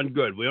car to run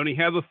good. We only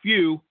have a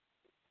few,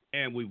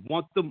 and we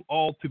want them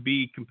all to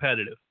be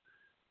competitive.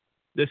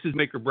 This is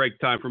make or break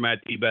time for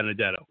Matt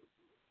DiBenedetto.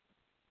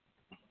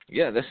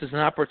 Yeah, this is an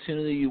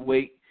opportunity you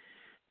wait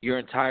your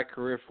entire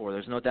career for.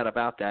 There's no doubt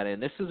about that.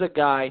 And this is a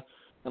guy,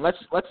 and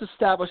let's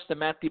establish the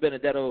Matt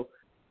DiBenedetto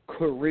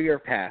career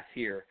path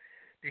here.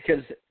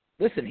 Because,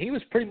 listen, he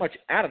was pretty much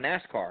out of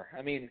NASCAR,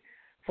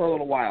 for a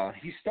little while.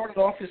 He started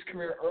off his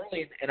career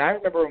early, and I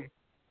remember him,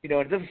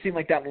 it doesn't seem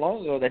like that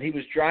long ago that he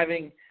was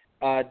driving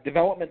a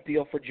development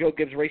deal for Joe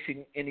Gibbs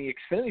Racing in the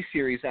Xfinity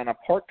Series on a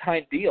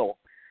part-time deal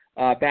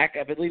back,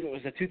 I believe it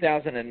was the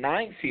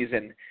 2009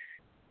 season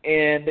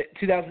and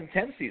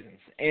 2010 seasons.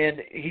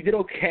 And he did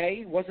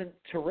okay, wasn't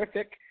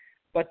terrific,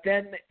 but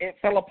then it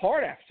fell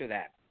apart after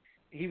that.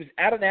 He was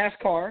out of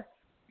NASCAR,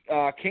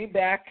 came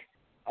back,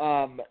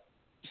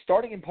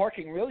 starting and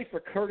parking really for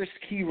Curtis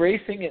Key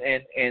Racing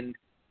and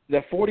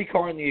the 40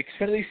 car in the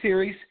Xfinity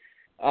Series.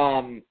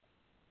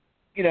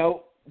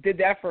 Did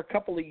that for a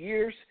couple of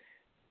years,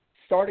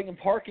 starting and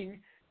parking,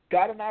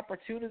 got an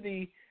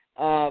opportunity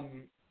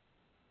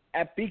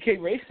at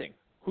BK Racing,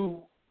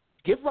 who,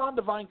 give Ron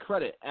Devine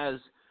credit, as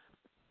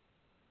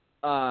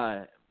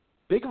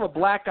big of a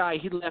black eye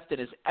he left in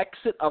his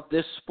exit of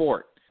this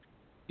sport.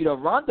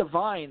 Ron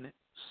Devine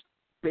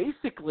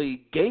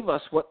basically gave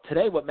us what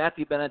Matt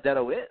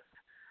DiBenedetto is.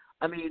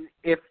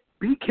 If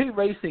BK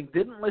Racing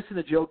didn't listen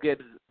to Joe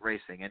Gibbs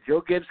Racing, and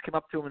Joe Gibbs came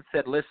up to him and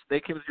said, "Listen," they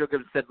came to Joe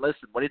Gibbs and said,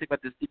 "Listen, what do you think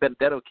about this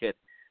DiBenedetto kid?"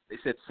 They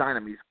said, "Sign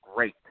him. He's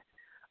great."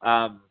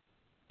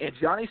 And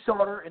Johnny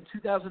Sauter in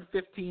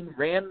 2015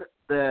 ran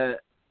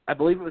I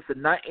believe it was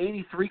the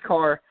 83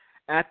 car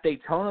at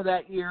Daytona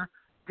that year.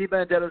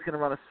 DiBenedetto's going to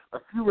run a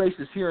few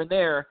races here and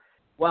there.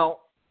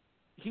 Well,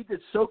 he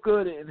did so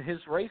good in his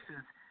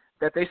races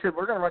that they said,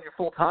 "We're going to run you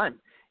full-time."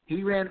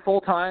 He ran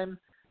full-time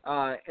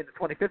in the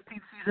 2015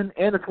 season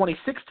and the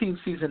 2016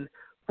 season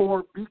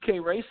for BK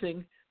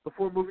Racing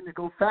before moving to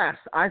Go Fast.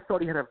 I thought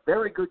he had a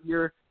very good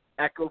year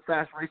at Go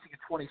Fast Racing in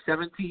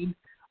 2017.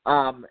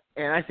 And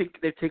I think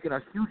they've taken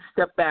a huge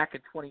step back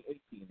in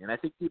 2018. And I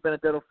think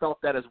DiBenedetto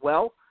felt that as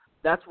well.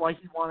 That's why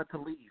he wanted to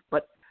leave.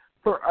 But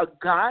for a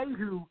guy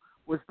who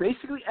was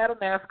basically out of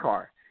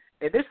NASCAR.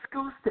 And this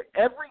goes to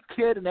every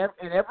kid and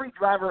every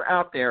driver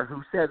out there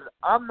who says,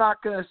 I'm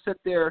not going to sit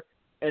there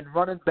and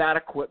run in bad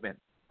equipment.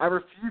 I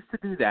refuse to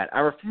do that. I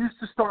refuse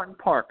to start and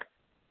park.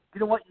 You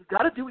know what? You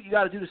got to do what you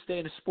got to do to stay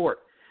in the sport.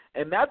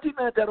 And Matt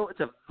DiBenedetto, it's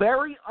a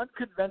very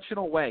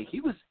unconventional way.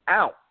 He was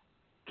out,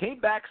 came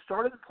back,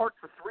 started in park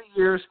for 3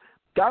 years,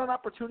 got an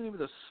opportunity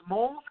with a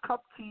small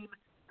Cup team,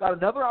 got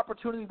another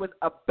opportunity with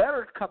a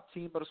better Cup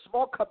team, but a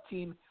small Cup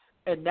team,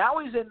 and now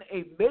he's in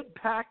a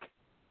mid-pack,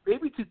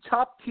 maybe to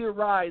top-tier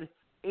ride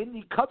in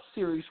the Cup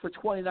Series for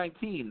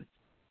 2019.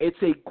 It's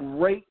a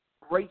great,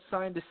 great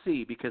sign to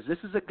see because this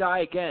is a guy,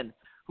 again,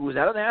 who was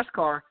out of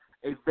NASCAR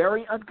a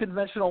very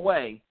unconventional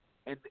way,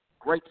 and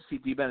great to see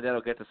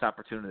DiBenedetto get this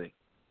opportunity.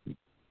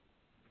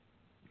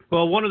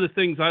 Well, one of the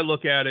things I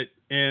look at it,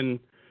 and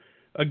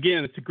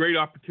again, it's a great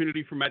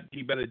opportunity for Matt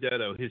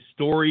DiBenedetto. His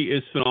story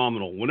is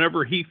phenomenal.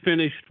 Whenever he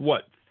finished,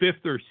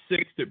 5th or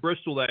 6th at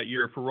Bristol that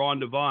year for Ron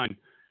Devine,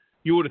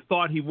 you would have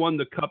thought he won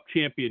the Cup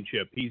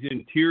championship. He's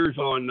in tears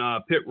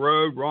on pit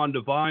road. Ron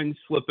Devine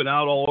slipping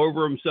out all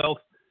over himself.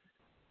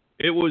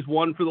 It was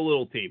one for the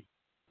little team.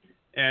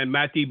 And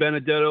Matt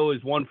DiBenedetto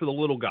is one for the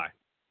little guy.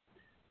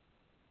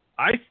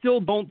 I still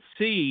don't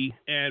see,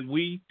 and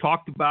we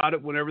talked about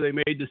it whenever they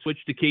made the switch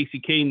to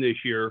Kasey Kahne this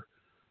year,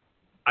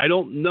 I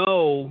don't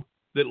know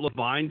that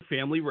Levine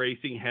Family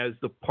Racing has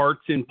the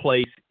parts in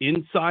place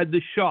inside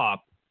the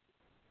shop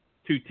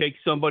to take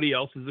somebody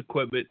else's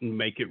equipment and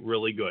make it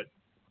really good.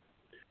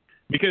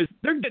 Because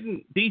they're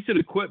getting decent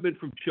equipment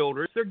from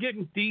Childress. They're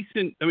getting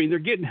they're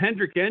getting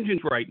Hendrick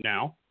engines right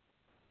now.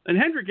 And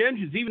Hendrick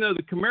engines, even though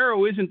the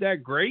Camaro isn't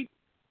that great,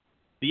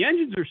 the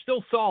engines are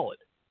still solid.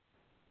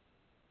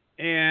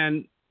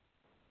 And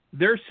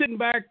they're sitting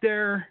back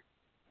there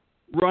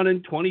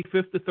running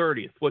 25th to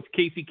 30th. What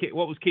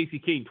was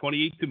Kasey Kahne,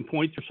 28th in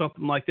points or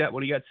something like that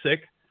when he got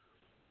sick?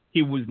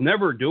 He was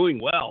never doing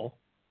well.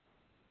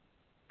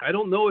 I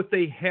don't know if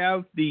they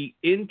have the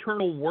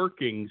internal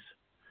workings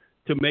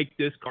to make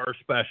this car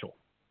special.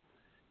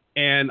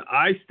 And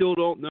I still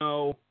don't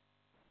know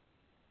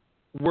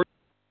where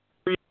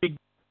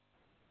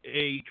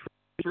a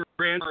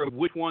transfer of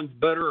which one's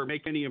better or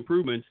make any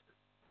improvements.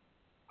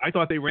 I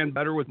thought they ran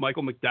better with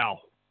Michael McDowell.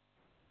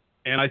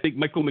 And I think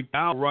Michael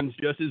McDowell runs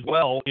just as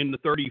well in the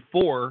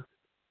 34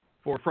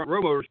 for Front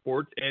Row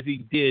Motorsports as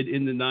he did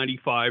in the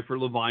 95 for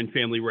Levine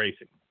Family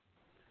Racing.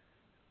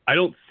 I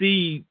don't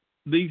see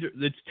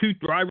it's 2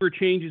 driver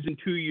changes in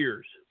 2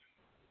 years.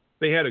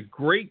 They had a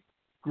great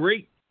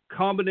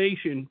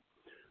combination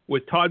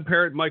with Todd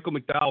Parrott, Michael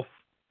McDowell,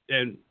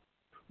 and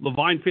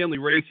Levine Family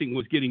Racing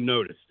was getting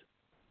noticed.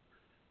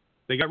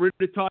 They got rid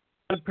of Todd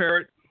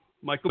Parrott.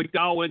 Michael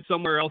McDowell went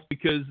somewhere else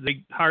because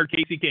they hired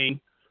Kasey Kahne.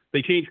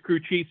 They changed crew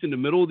chiefs in the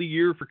middle of the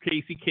year for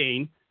Kasey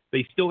Kahne.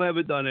 They still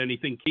haven't done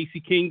anything.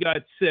 Kasey Kahne got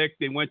sick.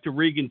 They went to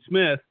Regan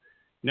Smith.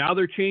 Now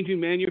they're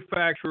changing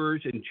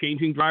manufacturers and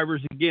changing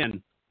drivers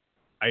again.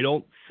 I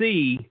don't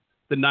see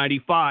the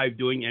 95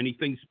 doing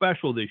anything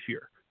special this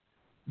year.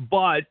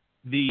 But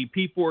the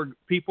people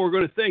are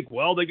going to think,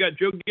 well, they got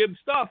Joe Gibbs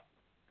stuff.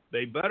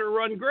 They better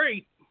run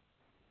great.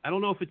 I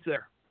don't know if it's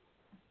there.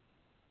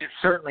 It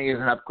certainly is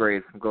an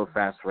upgrade from Go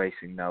Fast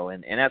Racing, though,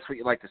 and that's what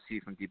you like to see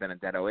from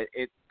DiBenedetto.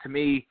 It to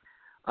me,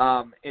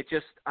 I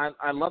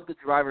love the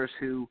drivers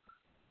who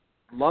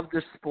love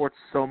this sport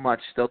so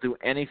much they'll do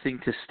anything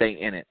to stay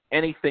in it,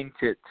 anything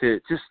to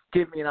just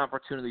give me an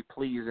opportunity,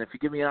 please. And if you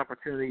give me an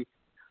opportunity,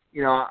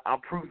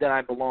 I'll prove that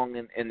I belong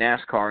in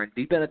NASCAR. And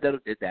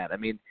DiBenedetto did that. I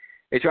mean,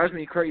 it drives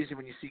me crazy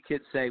when you see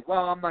kids say,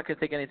 well, I'm not going to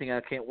take anything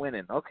I can't win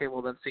in. Okay,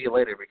 well, then see you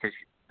later, because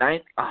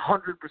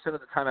 100% of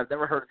the time I've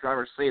never heard a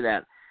driver say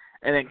that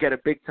and then get a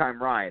big-time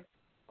ride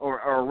or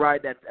a ride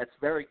that's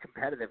very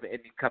competitive in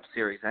the Cup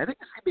Series. And I think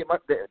this could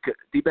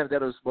be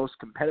DiBenedetto's most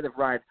competitive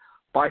ride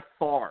by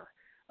far.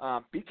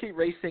 BK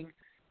Racing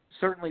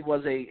certainly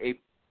was a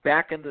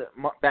back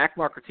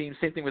marker team,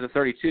 same thing with the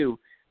 32.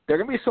 They're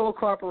going to be a solo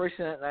car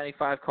operation at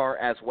 95 car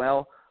as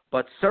well,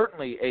 but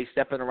certainly a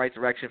step in the right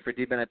direction for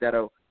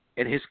DiBenedetto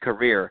in his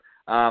career.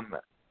 I'm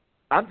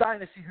dying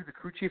to see who the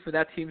crew chief of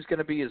that team is going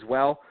to be as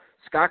well.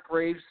 Scott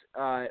Graves,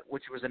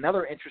 which was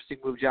another interesting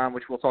move, John,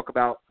 which we'll talk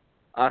about.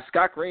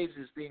 Scott Graves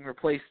is being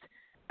replaced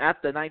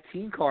at the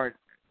 19 car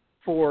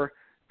for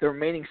the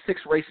remaining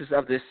 6 races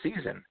of this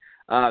season.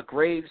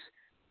 Graves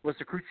was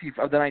the crew chief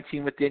of the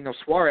 19 with Daniel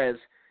Suarez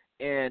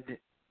and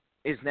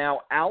is now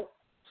out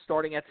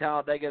starting at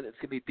Talladega. It's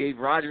going to be Dave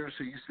Rogers,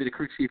 who used to be the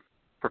crew chief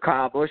for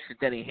Kyle Busch and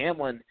Denny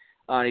Hamlin.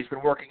 He's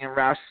been working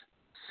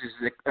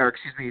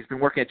he's been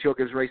working at Joe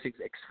Gibbs Racing's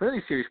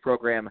Xfinity Series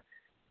program.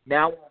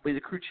 Now will be the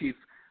crew chief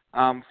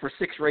for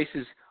 6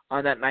 races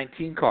on that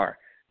 19 car.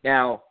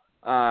 Now,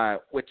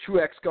 with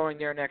Truex going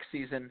there next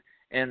season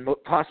and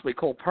possibly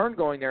Cole Pern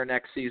going there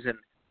next season,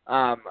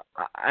 I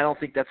don't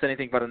think that's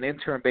anything but an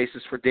interim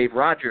basis for Dave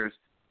Rogers.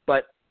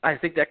 But I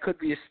think that could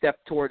be a step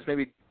towards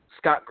maybe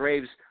Scott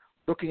Graves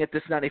looking at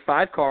this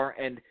 95 car,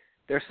 and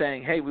they're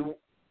saying, hey,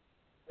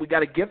 we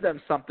got to give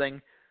them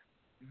something.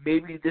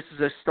 Maybe this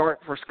is a start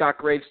for Scott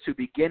Graves to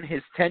begin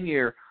his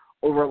tenure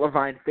over at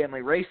Levine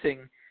Family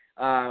Racing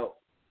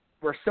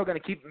we're still going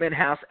to keep him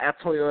in-house at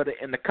Toyota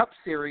in the Cup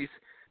Series.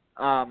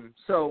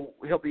 So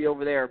he'll be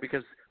over there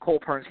because Cole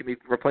Pearns can be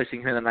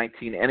replacing him in the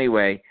 19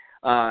 anyway.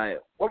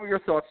 What were your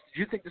thoughts? Did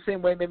you think the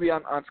same way maybe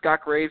on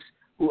Scott Graves,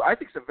 who I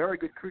think is a very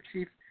good crew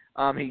chief?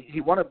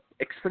 He won an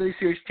Xfinity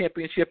Series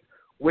championship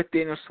with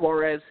Daniel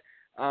Suarez,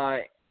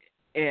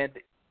 and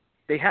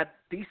they had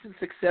decent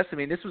success. I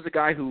mean, this was a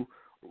guy who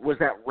was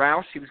at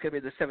Roush. He was going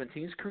to be the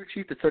 17's crew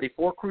chief, the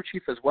 34 crew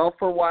chief as well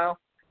for a while.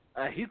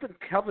 He's been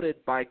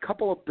coveted by a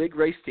couple of big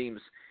race teams,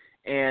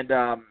 and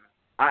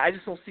I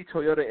just don't see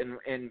Toyota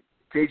and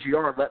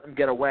JGR letting them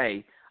get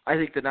away. I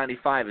think the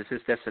 95 is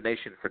his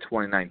destination for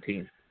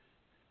 2019.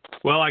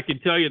 Well, I can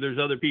tell you there's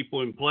other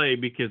people in play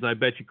because I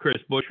bet you Chris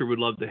Buescher would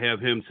love to have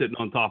him sitting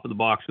on top of the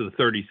box of the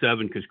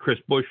 37 because Chris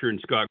Buescher and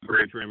Scott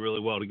Graves ran really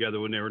well together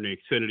when they were in the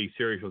Xfinity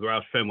Series with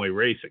Roush Fenway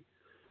Racing.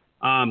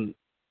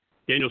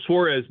 Daniel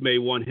Suarez may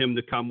want him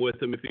to come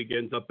with him if he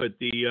ends up at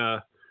the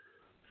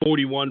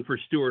 41 for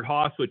Stuart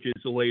Haas, which is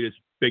the latest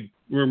big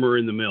rumor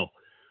in the mill.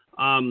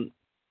 I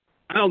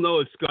don't know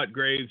if Scott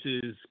Graves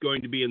is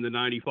going to be in the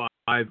 95.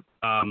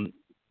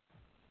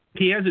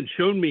 He hasn't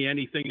shown me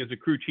anything as a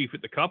crew chief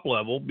at the Cup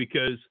level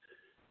because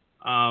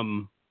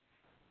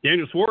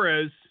Daniel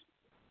Suarez,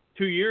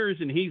 2 years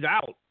and he's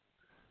out,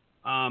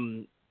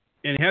 and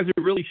hasn't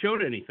really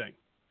shown anything.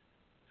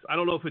 I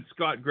don't know if it's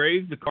Scott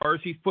Graves, the cars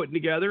he's putting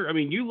together. I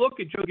mean, you look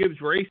at Joe Gibbs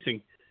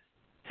Racing,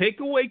 take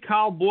away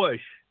Kyle Busch,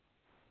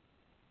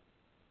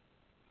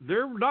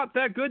 they're not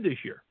that good this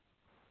year.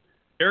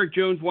 Eric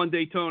Jones won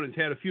Daytona and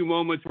has had a few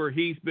moments where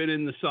he's been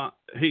in the sun.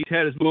 He's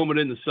had his moment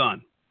in the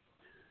sun.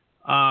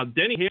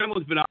 Denny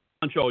Hamlin's been out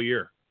to lunch all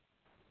year.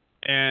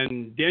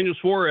 And Daniel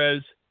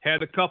Suarez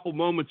had a couple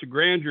moments of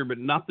grandeur, but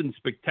nothing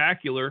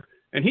spectacular.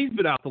 And he's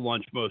been out to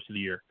lunch most of the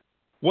year.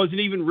 Wasn't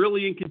even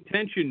really in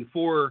contention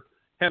for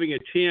having a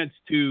chance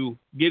to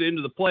get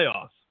into the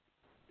playoffs.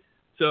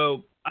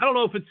 So I don't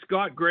know if it's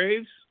Scott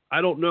Graves.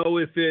 I don't know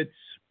if it's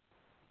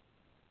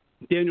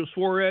Daniel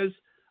Suarez.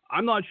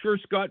 I'm not sure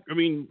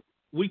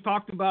we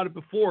talked about it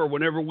before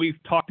whenever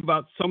we've talked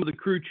about some of the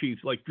crew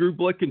chiefs like Drew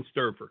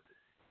Blickensturfer.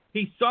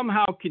 He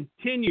somehow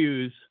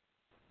continues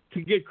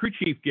to get crew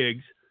chief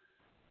gigs,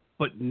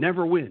 but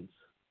never wins.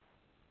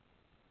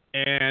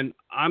 And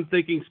I'm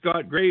thinking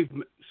Scott Graves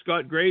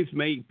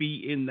may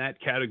be in that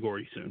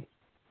category soon.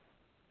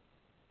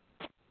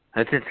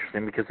 That's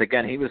interesting because,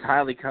 again, he was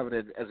highly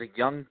coveted as a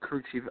young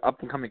crew chief,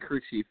 up-and-coming crew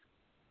chief,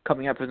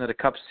 coming up into the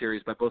Cup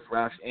Series by both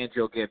Roush and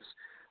Joe Gibbs.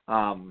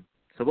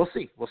 So we'll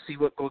see. We'll see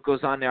what goes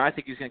on there. I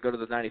think he's going to go to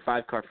the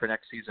 95 car for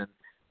next season,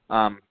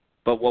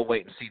 but we'll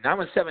wait and see.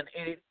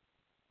 917-888-2080.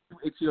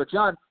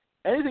 John,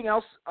 anything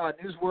else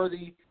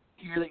newsworthy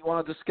here that you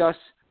want to discuss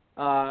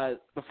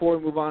before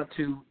we move on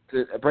to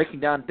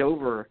breaking down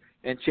Dover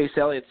and Chase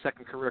Elliott's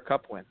second career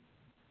Cup win?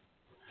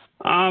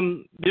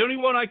 The only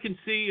one I can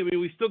see,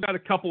 we still got a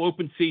couple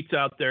open seats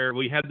out there.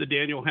 We have the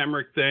Daniel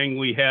Hemrick thing.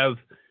 We have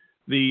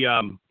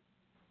the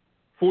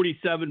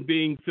 47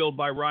 being filled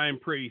by Ryan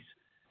Preece.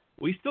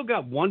 We still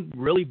got one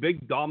really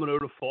big domino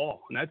to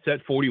fall, and that's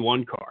that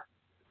 41 car.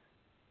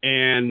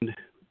 And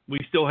we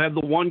still have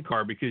the one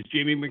car because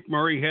Jamie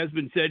McMurray has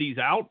been said he's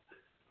out,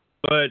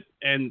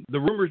 and the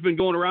rumor's been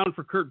going around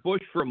for Kurt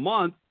Busch for a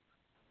month,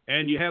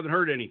 and you haven't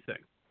heard anything.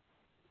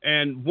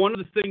 And one of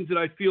the things that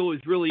I feel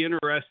is really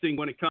interesting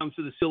when it comes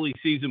to the silly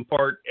season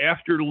part,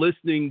 after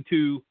listening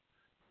to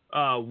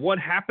what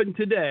happened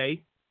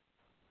today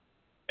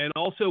and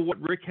also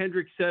what Rick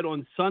Hendrick said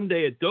on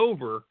Sunday at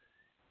Dover,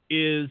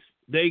 is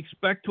they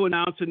expect to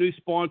announce a new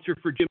sponsor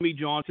for Jimmie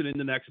Johnson in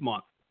the next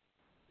month.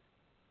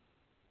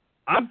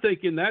 I'm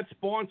thinking that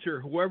sponsor,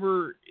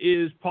 whoever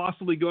is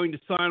possibly going to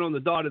sign on the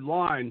dotted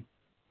line,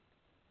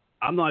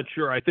 I'm not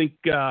sure. I think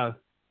the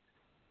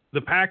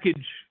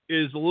package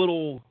is a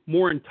little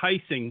more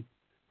enticing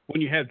when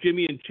you have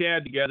Jimmie and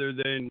Chad together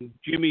than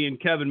Jimmie and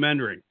Kevin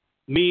Meendering.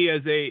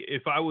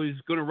 If I was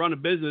going to run a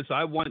business,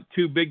 I want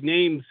two big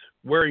names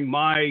wearing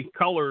my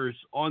colors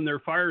on their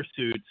fire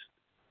suits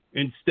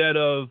instead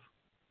of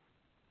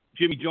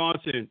Jimmie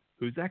Johnson.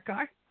 Who's that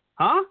guy?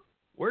 Huh?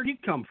 Where'd he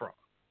come from?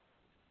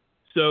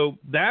 So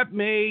that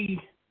might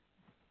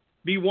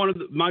be one of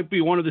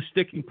the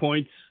sticking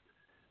points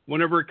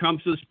whenever it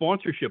comes to the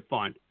sponsorship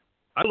fund.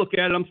 I look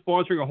at it, I'm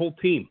sponsoring a whole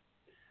team.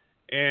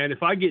 And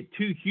if I get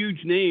two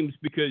huge names,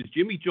 because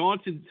Jimmie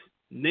Johnson's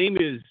name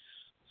is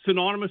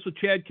synonymous with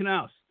Chad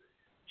Knaus.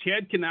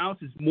 Chad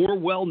Knaus is more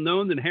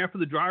well-known than half of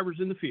the drivers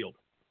in the field.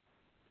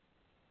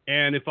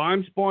 And if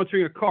I'm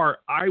sponsoring a car,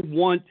 I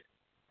want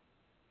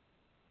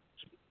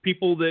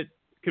people that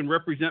can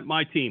represent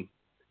my team.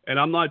 And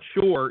I'm not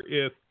sure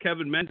if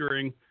Kevin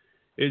Meendering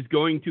is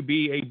going to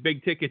be a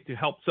big ticket to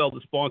help sell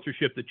the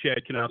sponsorship that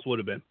Chad Knaus would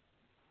have been.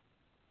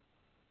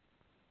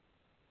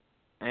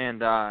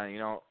 And,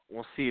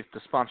 we'll see if the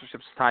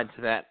sponsorship's tied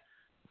to that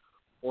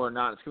or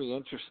not. It's going to be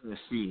interesting to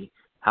see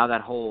how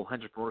that whole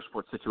Hendrick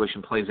Motorsports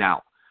situation plays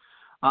out.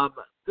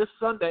 This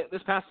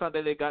past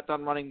Sunday, they got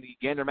done running the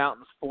Gander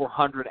Mountains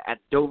 400 at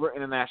Dover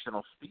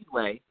International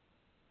Speedway.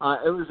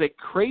 It was a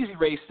crazy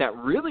race that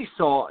really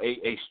saw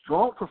a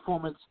strong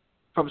performance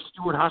from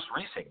Stewart-Haas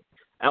Racing.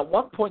 At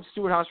one point,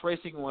 Stewart-Haas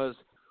Racing was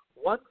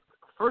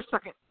first,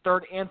 second,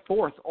 third, and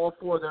fourth, all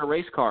four of their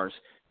race cars.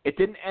 It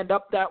didn't end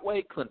up that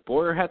way. Clint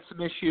Bowyer had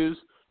some issues.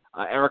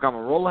 Eric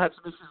Almirola had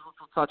some issues, which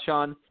we'll touch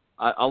on.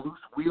 A loose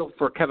wheel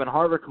for Kevin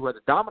Harvick, who had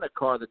the dominant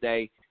car of the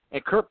day.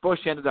 And Kurt Busch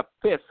ended up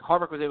fifth.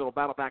 Harvick was able to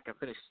battle back and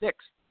finish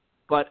sixth.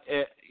 But,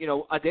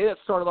 a day that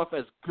started off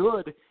as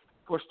good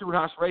for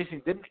Stewart-Haas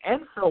Racing didn't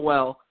end so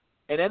well.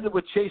 It ended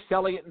with Chase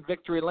Elliott in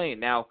victory lane.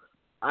 Now,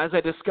 as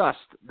I discussed,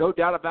 no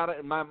doubt about it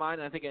in my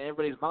mind, and I think in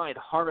everybody's mind,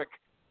 Harvick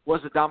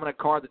was the dominant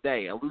car of the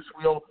day. A loose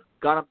wheel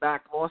got him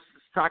back, lost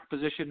his track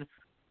position,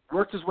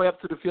 worked his way up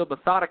to the field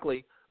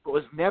methodically, but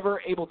was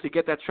never able to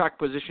get that track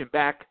position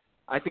back.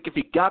 I think if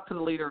he got to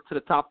the leader, to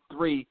the top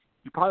three,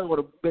 he probably would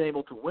have been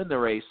able to win the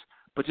race,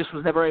 but just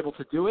was never able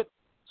to do it.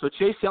 So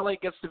Chase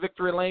Elliott gets to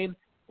victory lane,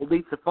 will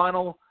lead the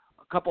final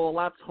a couple of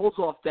laps, holds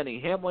off Denny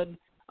Hamlin.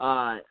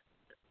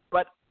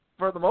 But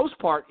for the most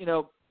part, it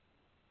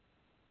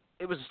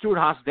was a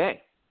Stewart-Haas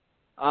day.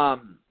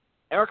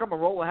 Eric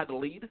Almirola had the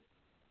lead.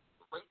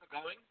 Late in the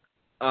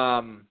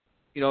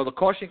going. The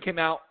caution came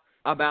out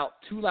about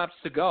 2 laps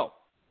to go.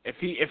 If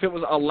it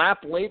was a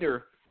lap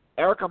later,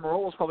 Eric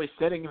Almirola was probably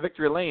sitting in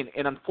victory lane,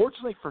 and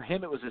unfortunately for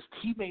him, it was his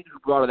teammate who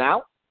brought it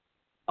out.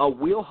 A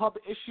wheel hub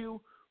issue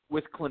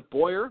with Clint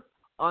Bowyer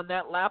on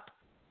that lap.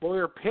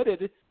 Bowyer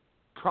pitted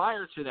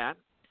prior to that.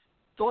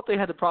 Thought they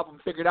had the problem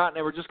figured out, and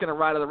they were just going to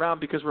ride it around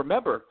because,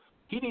 remember,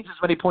 he needs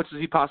as many points as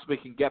he possibly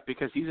can get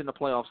because he's in the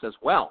playoffs as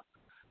well.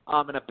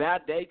 And a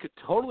bad day could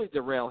totally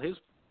derail his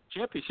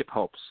championship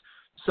hopes.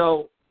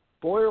 So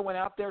Bowyer went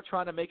out there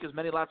trying to make as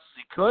many laps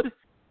as he could.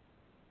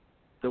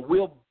 The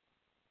wheel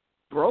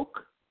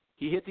broke.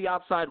 He hit the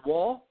outside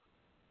wall,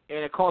 and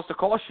it caused a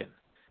caution.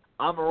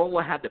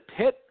 Almirola had to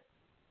pit,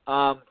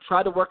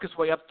 tried to work his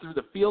way up through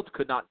the field,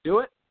 could not do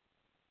it,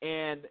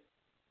 and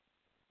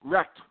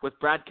wrecked with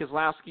Brad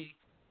Keselowski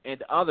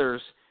and others,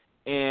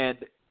 and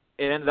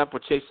it ended up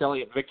with Chase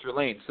Elliott in victory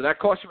lane. So that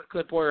caution with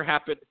Clint Bowyer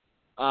happened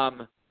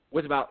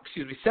with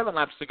 7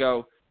 laps to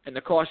go, and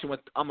the caution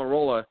with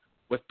Almirola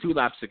with 2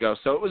 laps to go.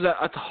 So it was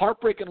a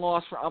heartbreaking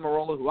loss for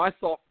Almirola, who I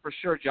thought for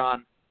sure,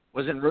 John,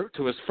 was en route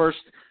to his first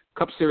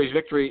Cup Series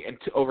victory in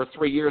over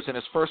 3 years, and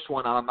his first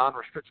one on a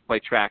non-restricted play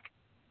track.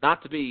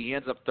 Not to be. He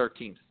ends up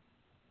 13th.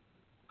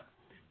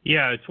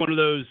 Yeah, it's one of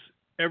those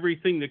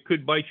everything that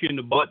could bite you in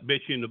the butt,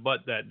 bit you in the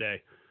butt that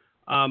day.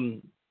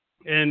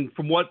 And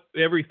from what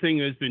everything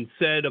has been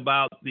said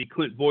about the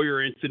Clint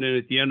Bowyer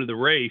incident at the end of the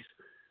race,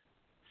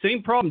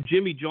 same problem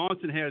Jimmie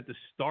Johnson had at the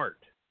start.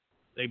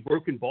 A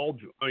broken ball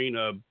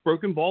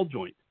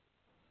joint.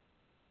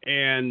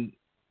 And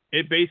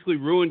it basically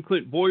ruined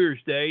Clint Bowyer's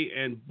day,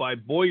 and by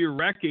Bowyer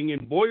wrecking,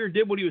 and Bowyer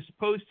did what he was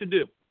supposed to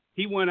do.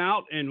 He went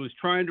out and was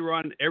trying to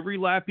run every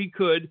lap he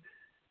could,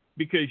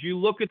 because you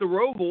look at the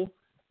Roval,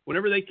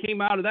 whenever they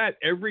came out of that,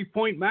 every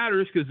point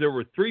matters because there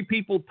were 3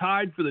 people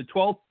tied for the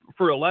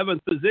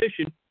 11th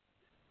position,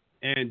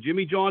 and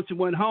Jimmie Johnson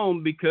went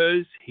home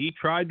because he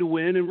tried to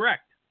win and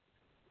wrecked,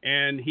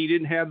 and he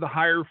didn't have the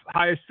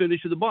highest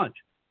finish of the bunch.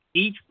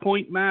 Each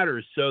point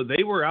matters, so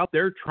they were out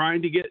there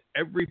trying to get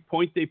every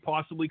point they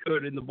possibly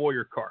could in the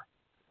Bowyer car.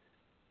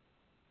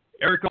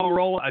 Eric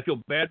Almirola, I feel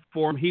bad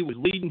for him. He was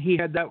leading. He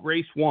had that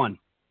race won,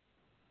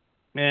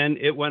 and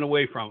it went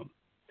away from him.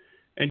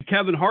 And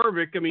Kevin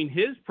Harvick,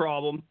 his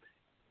problem,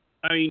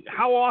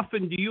 how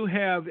often do you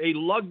have a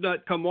lug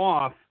nut come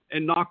off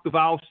and knock the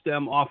valve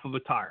stem off of a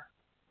tire?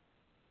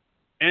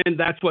 And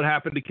that's what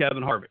happened to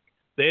Kevin Harvick.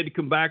 They had to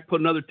come back, put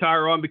another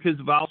tire on because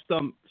the valve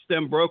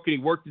stem broke, and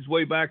he worked his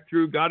way back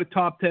through, got a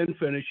top 10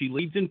 finish. He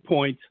leads in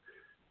points.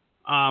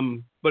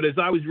 But as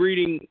I was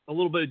reading a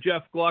little bit of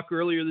Jeff Gluck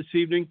earlier this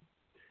evening,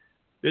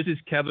 this is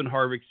Kevin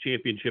Harvick's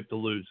championship to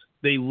lose.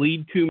 They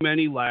lead too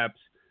many laps.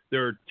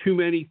 There are too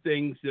many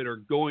things that are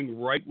going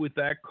right with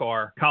that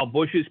car. Kyle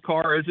Busch's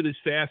car isn't as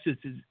fast as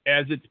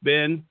it's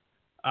been.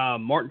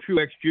 Martin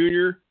Truex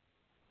Jr.,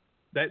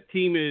 that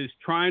team is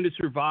trying to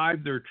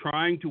survive. They're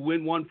trying to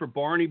win one for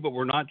Barney, but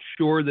we're not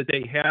sure that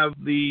they have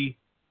the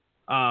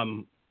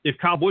if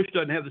Kyle Busch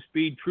doesn't have the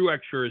speed, Truex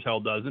sure as hell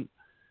doesn't.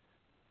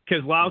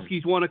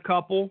 Keselowski's won a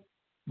couple,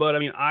 but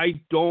I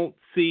don't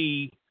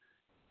see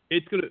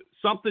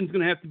something's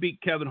gonna have to beat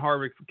Kevin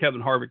Harvick for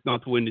Kevin Harvick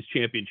not to win this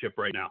championship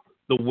right now.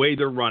 The way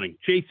they're running,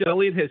 Chase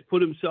Elliott has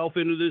put himself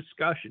into the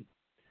discussion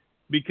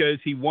because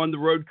he won the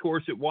road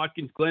course at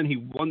Watkins Glen, he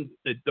won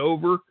at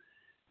Dover.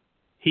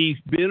 He's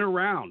been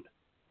around,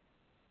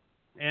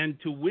 and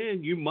to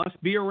win, you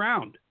must be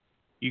around.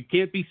 You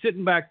can't be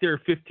sitting back there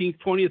 15th,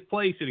 20th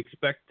place and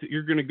expect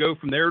you're going to go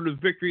from there to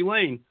victory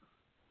lane.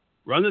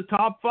 Run the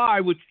top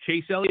 5, which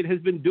Chase Elliott has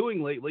been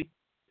doing lately.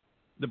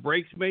 The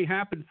breaks may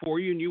happen for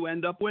you, and you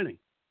end up winning.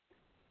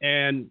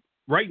 And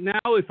right now,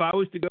 if I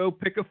was to go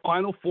pick a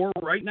Final 4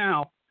 right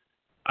now,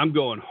 I'm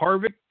going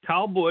Harvick,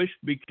 Kyle Busch,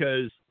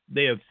 because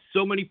they have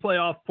so many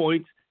playoff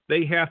points.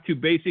 They have to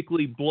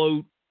basically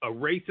blow a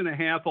race and a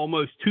half,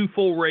 almost 2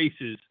 full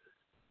races,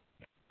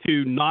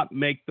 to not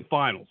make the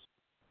finals.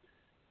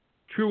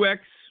 Truex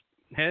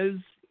has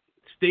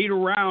stayed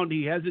around.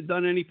 He hasn't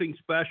done anything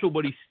special,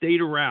 but he stayed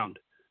around.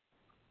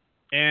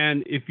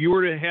 And if you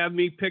were to have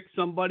me pick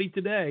somebody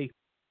today,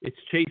 it's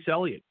Chase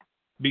Elliott,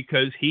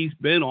 because he's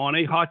been on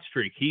a hot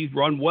streak. He's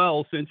run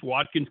well since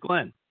Watkins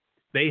Glen.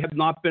 They have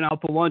not been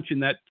out to lunch in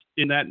that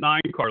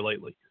 9 car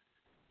lately.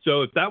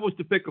 So if that was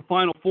to pick a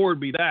Final Four, it'd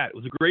be that. It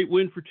was a great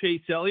win for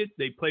Chase Elliott.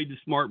 They played the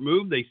smart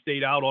move. They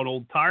stayed out on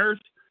old tires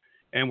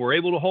and were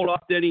able to hold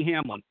off Denny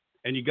Hamlin.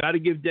 And you got to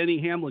give Denny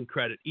Hamlin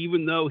credit.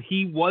 Even though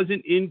he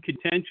wasn't in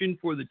contention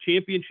for the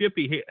championship,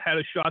 he had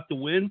a shot to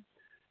win,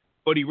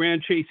 but he ran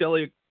Chase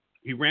Elliott.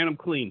 He ran him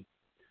clean.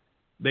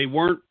 They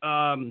weren't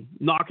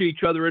knocking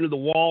each other into the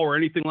wall or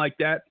anything like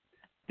that.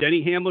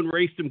 Denny Hamlin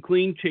raced him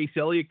clean. Chase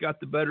Elliott got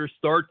the better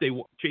start.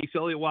 Chase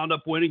Elliott wound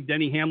up winning.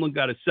 Denny Hamlin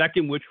got a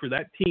second, which for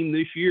that team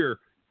this year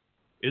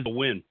is a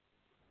win.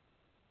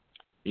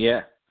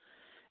 Yeah.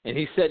 And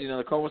he said,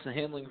 the car wasn't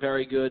handling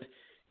very good,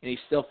 and he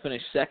still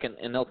finished second,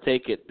 and they'll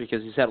take it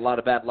because he's had a lot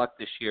of bad luck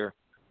this year,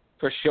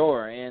 for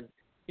sure. And,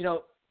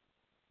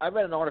 I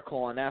read an article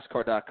on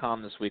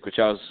NASCAR.com this week, which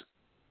I was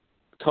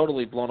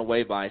totally blown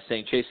away by,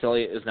 saying Chase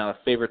Elliott is now a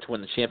favorite to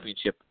win the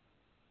championship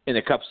in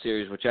the Cup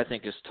Series, which I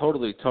think is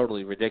totally,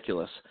 totally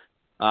ridiculous.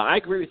 I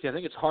agree with you. I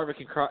think it's Harvick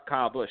and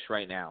Kyle Busch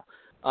right now.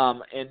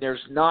 And there's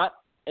not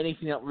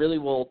anything that really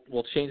will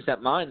change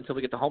that mind until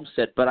we get to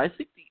Homestead. But I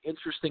think the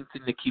interesting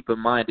thing to keep in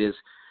mind is,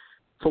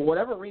 for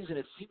whatever reason,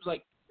 it seems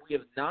like we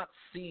have not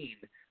seen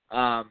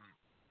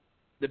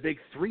the Big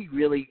Three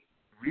really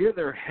rear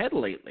their head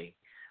lately.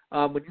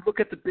 When you look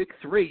at the Big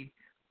Three,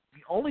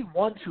 the only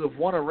ones who have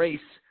won a race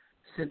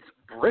since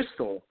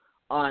Bristol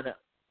on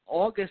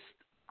August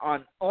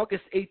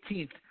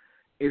 18th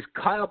is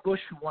Kyle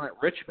Busch, who won at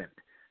Richmond.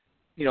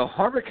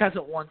 Harvick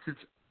hasn't won since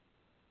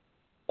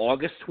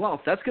August 12th.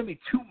 That's going to be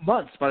 2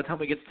 months by the time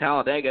we get to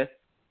Talladega.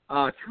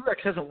 Truex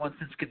hasn't won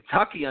since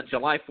Kentucky on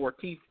July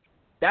 14th.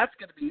 That's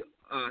going to be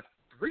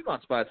 3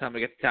 months by the time we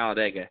get to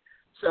Talladega.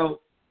 So,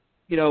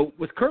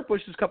 with Kurt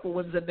Busch's couple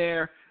wins in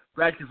there,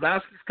 Brad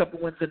Keselowski's couple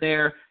wins in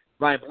there,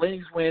 Ryan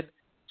Blaney's win,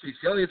 Chase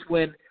Elliott's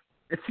win,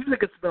 it seems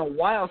like it's been a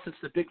while since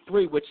the Big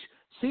Three, which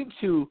seem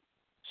to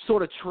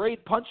sort of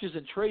trade punches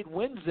and trade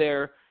wins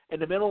there in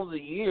the middle of the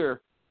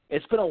year.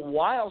 It's been a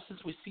while since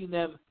we've seen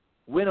them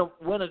win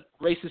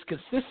races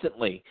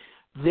consistently.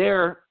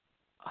 Their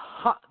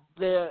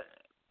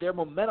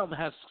momentum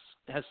has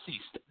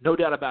ceased, no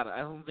doubt about it. I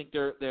don't think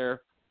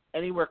they're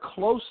anywhere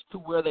close to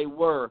where they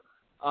were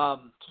to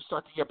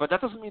start the year, but that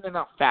doesn't mean they're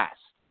not fast.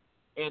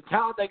 And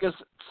Talladega's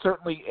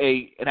certainly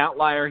an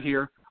outlier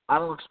here. I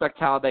don't expect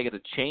Talladega to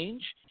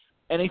change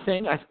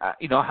anything.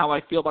 How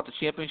I feel about the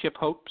championship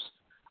hopes.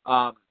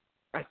 I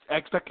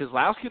expect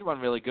Keselowski to run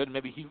really good.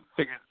 Maybe he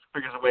figures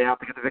a way out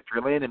to get the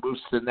victory lane and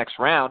moves to the next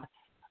round.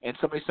 And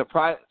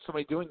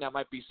somebody doing that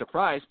might be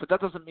surprised. But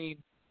that doesn't mean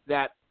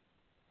that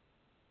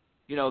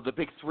the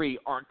Big Three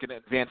aren't going to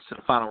advance to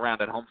the final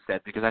round at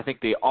Homestead, because I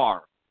think they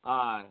are.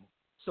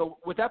 So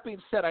with that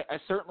being said, I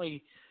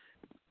certainly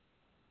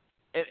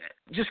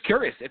just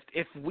curious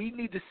if we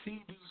need to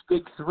see these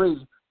Big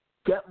Three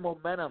get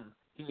momentum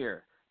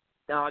here.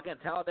 Now, again,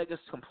 Talladega's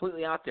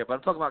completely out there, but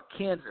I'm talking about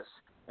Kansas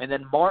and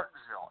then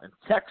Martinsville and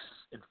Texas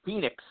and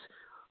Phoenix.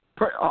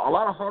 A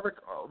lot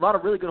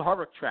of really good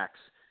Harvick tracks.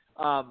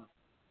 I'm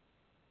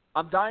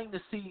dying to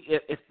see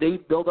if they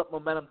build up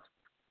momentum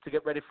to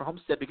get ready for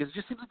Homestead, because it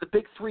just seems like the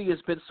Big Three has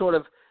been sort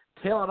of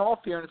tailing off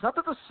here. And it's not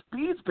that the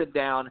speed's been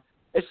down.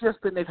 It's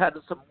just been they've had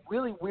some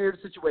really weird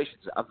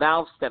situations. A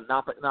valve stem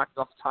knocking off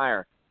the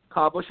tire.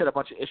 Kyle Busch had a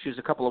bunch of issues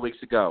a couple of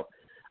weeks ago.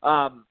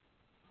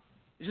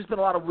 There's just been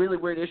a lot of really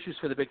weird issues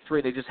for the Big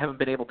Three. They just haven't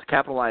been able to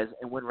capitalize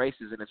and win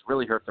races, and it's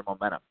really hurt their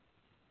momentum.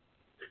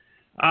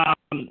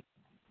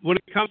 When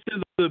it comes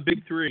to the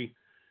Big Three,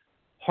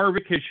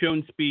 Harvick has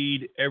shown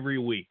speed every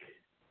week.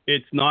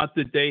 It's not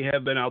that they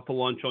have been out to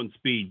lunch on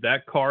speed.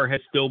 That car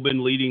has still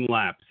been leading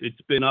laps.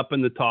 It's been up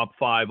in the top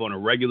 5 on a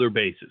regular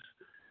basis.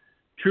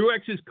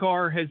 Truex's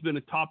car has been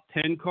a top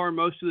 10 car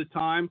most of the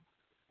time,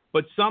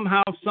 but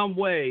somehow, some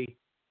way,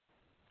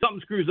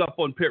 something screws up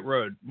on pit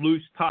road.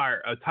 Loose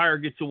tire, a tire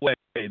gets away.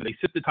 They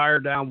sit the tire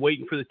down,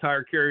 waiting for the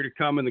tire carrier to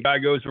come, and the guy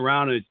goes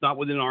around, and it's not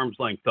within arm's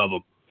length of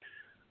him.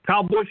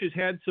 Kyle Busch has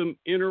had some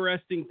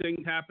interesting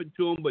things happen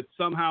to him, but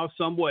somehow,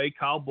 some way,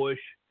 Kyle Busch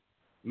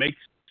makes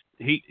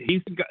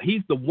he's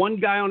the one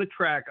guy on the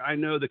track I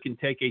know that can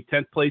take a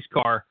 10th place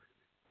car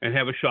and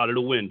have a shot at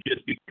a win,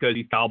 just because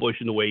he's Kyle Busch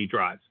in the way he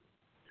drives.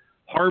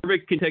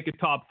 Harvick can take a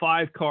top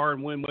 5 car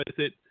and win with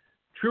it.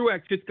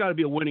 Truex, it's got to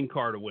be a winning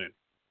car to win.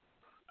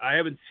 I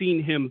haven't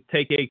seen him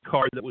take a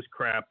car that was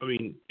crap. I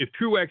mean, if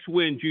Truex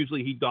wins,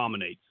 usually he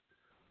dominates.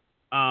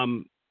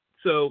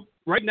 So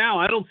right now,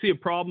 I don't see a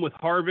problem with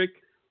Harvick.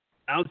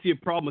 I don't see a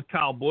problem with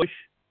Kyle Busch.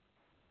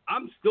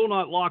 I'm still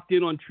not locked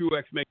in on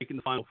Truex making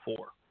the Final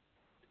Four.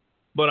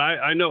 But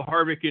I know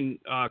Harvick and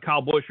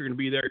Kyle Busch are going to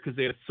be there because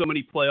they have so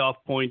many playoff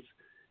points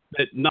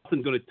that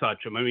nothing's going to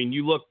touch them. I mean,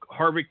 you look,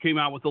 Harvick came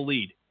out with the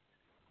lead.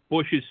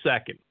 Busch is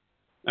second.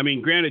 I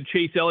mean, granted,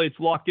 Chase Elliott's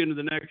locked into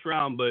the next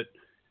round, but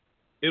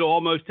it'll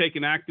almost take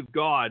an act of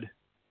God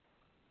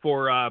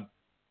for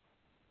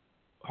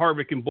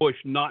Harvick and Busch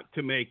not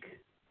to make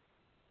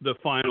the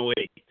final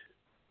 8.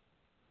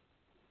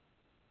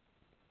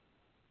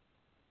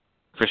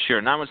 For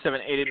sure.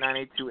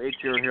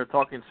 917-889-8280 here,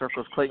 Talking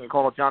Circles. Clayton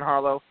Caldwell, John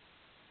Harlow.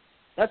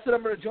 That's the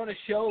number to join a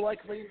show like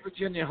Lee in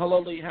Virginia. Hello,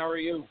 Lee. How are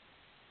you?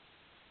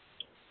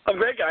 I'm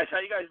great, guys.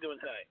 How you guys doing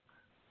tonight?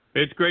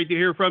 It's great to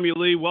hear from you,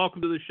 Lee.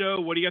 Welcome to the show.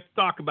 What do you have to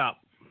talk about?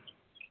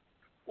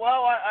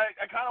 Well, I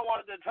kind of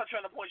wanted to touch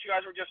on the points you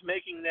guys were just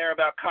making there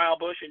about Kyle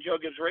Busch and Joe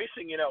Gibbs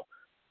Racing. You know,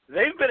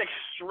 they've been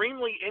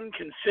extremely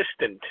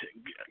inconsistent,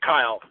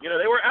 Kyle. You know,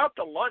 they were out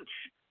to lunch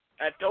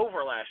at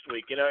Dover last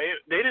week. You know,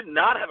 they did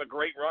not have a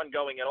great run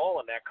going at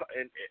all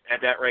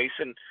at that race,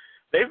 and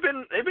they've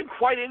been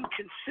quite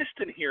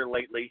inconsistent here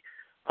lately.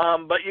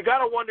 But you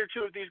got to wonder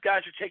too if these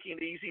guys are taking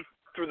it easy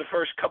through the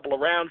first couple of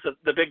rounds of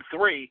the big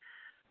three,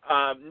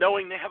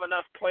 knowing they have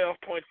enough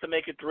playoff points to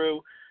make it through.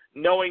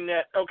 Knowing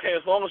that, okay,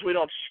 as long as we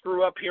don't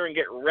screw up here and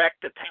get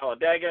wrecked at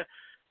Talladega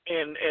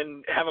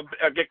and have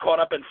get caught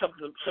up in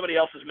somebody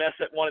else's mess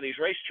at one of these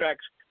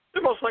racetracks,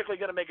 they're most likely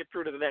going to make it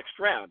through to the next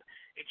round.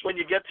 It's when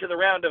you get to the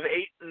round of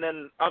 8 and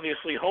then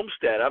obviously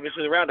Homestead.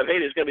 Obviously the round of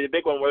 8 is going to be the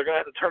big one where they're going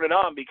to have to turn it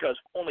on because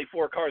only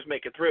 4 cars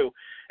make it through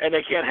and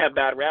they can't have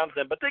bad rounds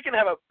then. But they can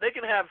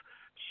have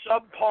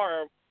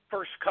subpar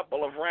first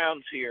couple of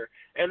rounds here,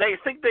 and they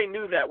think they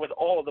knew that with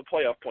all of the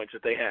playoff points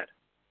that they had.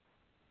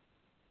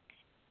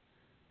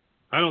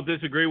 I don't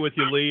disagree with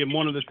you, Lee. And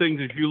one of the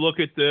things is you look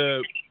at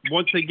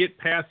once they get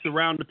past the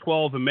round of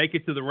 12 and make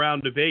it to the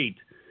round of 8,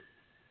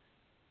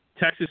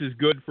 Texas is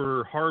good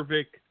for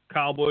Harvick,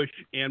 Kyle Busch,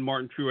 and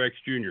Martin Truex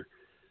Jr.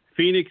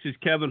 Phoenix is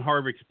Kevin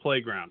Harvick's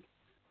playground.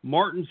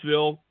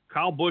 Martinsville,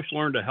 Kyle Busch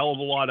learned a hell of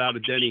a lot out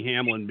of Denny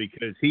Hamlin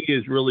because he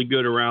is really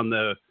good around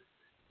the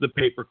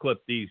paperclip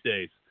these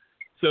days.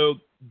 So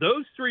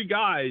those 3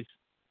 guys,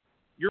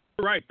 you're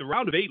right. The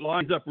round of 8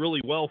 lines up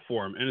really well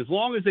for them. And as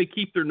long as they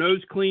keep their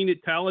nose clean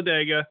at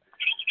Talladega,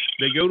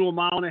 they go to 1.5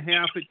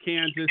 miles at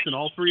Kansas, and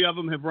all 3 of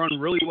them have run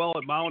really well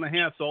at 1.5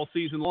 miles all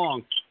season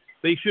long,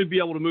 they should be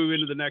able to move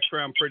into the next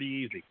round pretty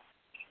easy.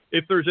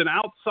 If there's an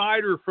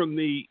outsider from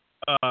the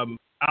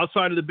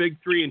outside of the big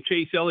 3 and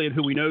Chase Elliott,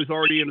 who we know is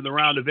already into the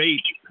round of 8,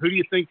 who do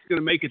you think is going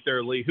to make it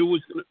there, Lee?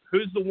 Who's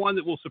the one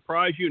that will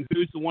surprise you, and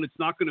who's the one that's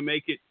not going to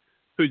make it,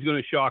 who's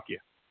going to shock you?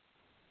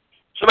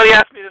 Somebody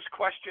asked me this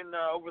question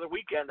over the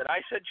weekend, and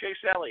I said Chase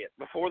Elliott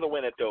before the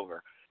win at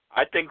Dover.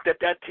 I think that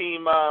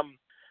team,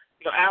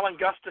 Alan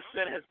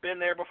Gustafson has been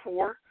there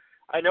before.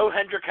 I know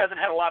Hendrick hasn't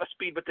had a lot of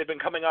speed, but they've been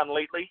coming on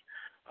lately.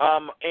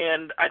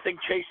 And I think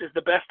Chase is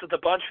the best of the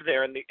bunch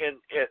there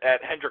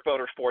at Hendrick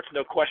Motorsports,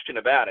 no question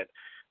about it.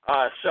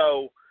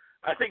 So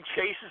I think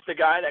Chase is the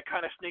guy that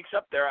kind of sneaks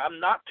up there. I'm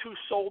not too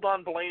sold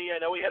on Blaney. I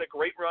know he had a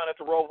great run at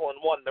the Roval and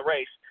won the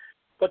race,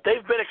 but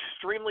they've been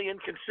extremely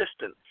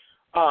inconsistent.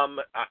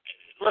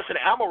 Listen,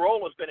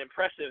 Almirola's been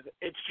impressive.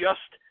 It's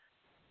just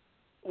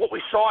what we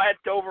saw at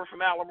Dover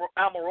from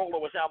Almirola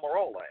was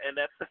Almirola, and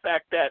that's the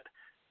fact that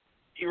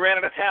he ran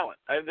out of talent.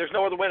 There's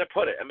no other way to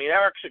put it. I mean,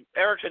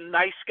 Eric's a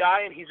nice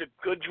guy, and he's a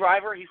good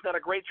driver. He's not a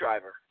great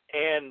driver,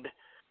 and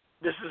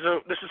this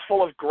is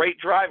full of great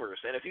drivers.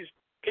 And if he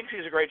thinks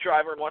he's a great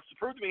driver and wants to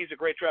prove to me he's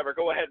a great driver,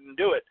 go ahead and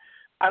do it.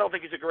 I don't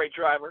think he's a great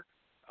driver,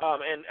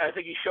 and I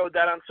think he showed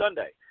that on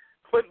Sunday.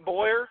 Clint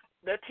Bowyer,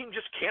 that team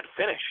just can't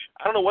finish.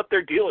 I don't know what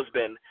their deal has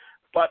been,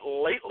 but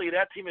lately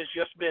that team has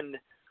just been,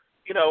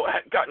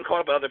 gotten caught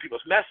up in other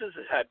people's messes,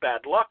 has had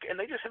bad luck, and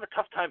they just have a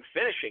tough time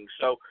finishing.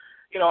 So,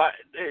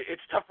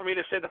 it's tough for me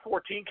to say the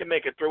 14 can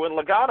make it through, and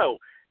Logano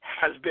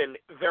has been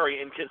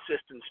very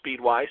inconsistent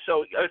speed-wise.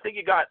 So I think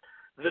you got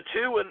the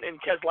 2 in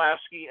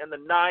Keselowski and the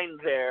 9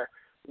 there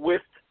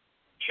with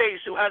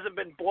Chase, who hasn't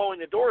been blowing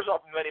the doors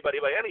off of anybody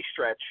by any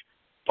stretch,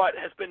 but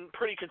has been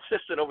pretty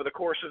consistent over the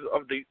course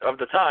of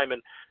the time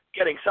and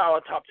getting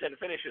solid top 10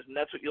 finishes, and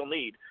that's what you'll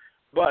need.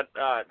 But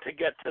to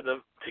get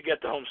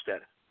to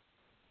Homestead.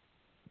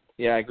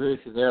 Yeah, I agree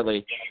with you there,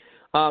 Lee.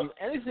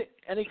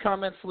 Any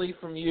comments, Lee,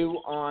 from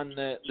you on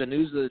the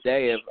news of the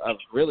day of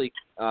really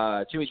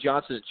Jimmie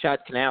Johnson and Chad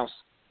Knaus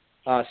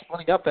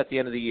splitting up at the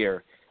end of the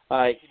year?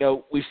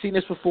 We've seen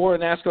this before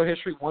in NASCAR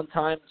history.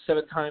 1-time,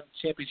 7-time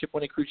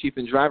championship-winning crew chief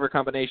and driver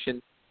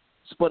combination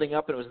splitting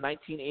up, and it was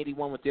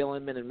 1981 with Dale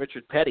Inman and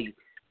Richard Petty.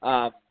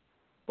 But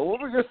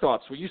what were your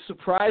thoughts? Were you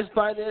surprised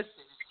by this?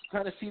 Did you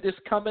kind of see this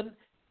coming?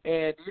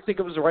 And do you think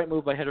it was the right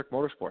move by Hendrick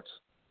Motorsports?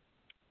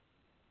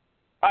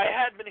 I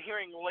had been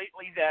hearing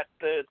lately that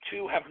the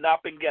 2 have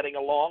not been getting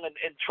along,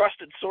 and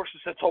trusted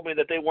sources have told me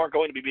that they weren't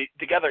going to be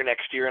together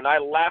next year, and I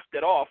laughed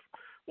it off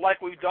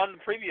like we've done the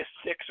previous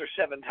 6 or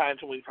 7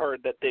 times when we've heard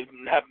that they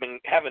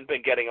haven't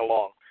been getting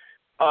along.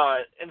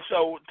 And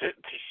so to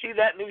see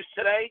that news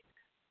today,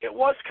 it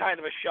was kind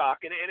of a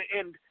shock.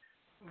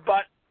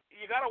 But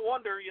you got to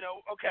wonder,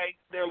 okay,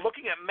 they're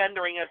looking at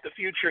Meendering as the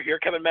future here.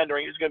 Kevin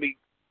Meendering is going to be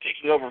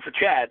taking over for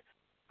Chad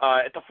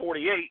at the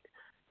 48.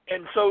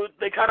 And so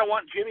they kind of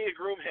want Jimmie to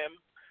groom him.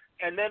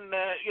 And then,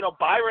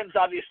 Byron's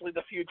obviously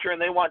the future,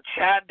 and they want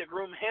Chad to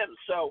groom him.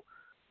 So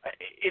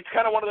it's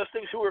kind of one of those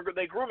things, who are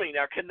they grooming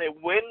now? Can they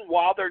win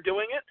while they're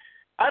doing it?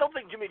 I don't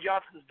think Jimmie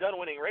Johnson's done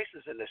winning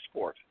races in this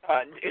sport.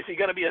 Is he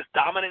going to be as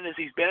dominant as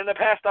he's been in the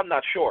past? I'm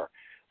not sure.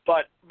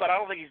 But I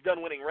don't think he's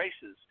done winning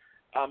races.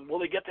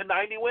 Will he get to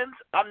 90 wins?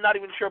 I'm not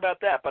even sure about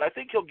that, but I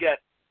think he'll get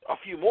a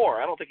few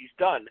more. I don't think he's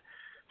done.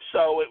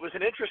 So it was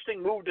an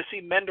interesting move to see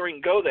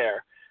Meendering go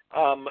there.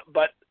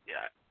 But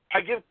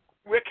I give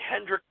Rick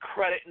Hendrick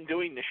credit in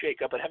doing the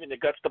shakeup and having the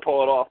guts to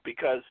pull it off,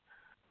 because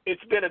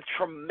it's been a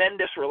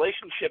tremendous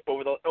relationship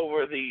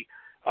over the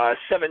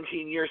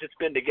 17 years it's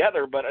been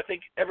together. But I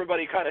think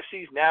everybody kind of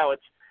sees now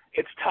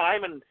it's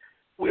time, and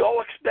we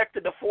all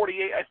expected the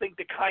 48, I think,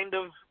 to kind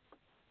of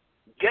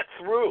get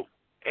through.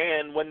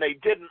 And when they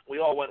didn't, we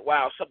all went,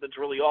 wow, something's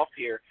really off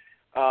here.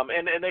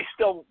 And they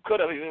still could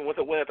have, even with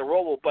a win at the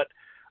Roval. But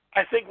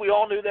I think we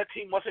all knew that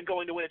team wasn't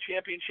going to win a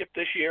championship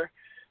this year.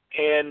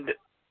 And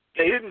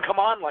they didn't come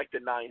on like the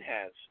 9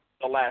 has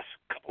the last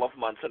couple of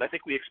months. And I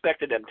think we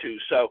expected them to.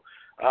 So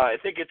I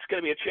think it's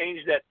going to be a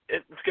change that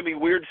it's going to be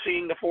weird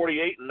seeing the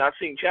 48 and not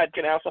seeing Chad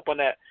Knaus up on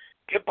that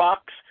pit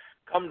box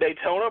come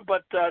Daytona.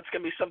 But it's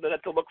going to be something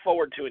to look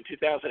forward to in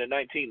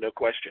 2019, no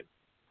question.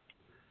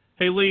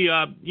 Hey, Lee,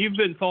 you've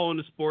been following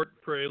the sport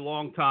for a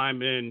long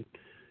time, and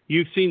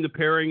you've seen the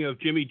pairing of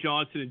Jimmie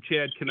Johnson and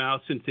Chad Knaus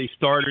since they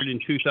started in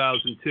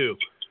 2002.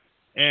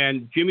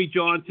 And Jimmie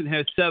Johnson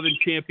has 7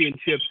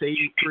 championships,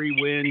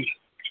 83 wins.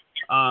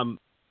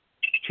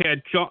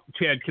 Chad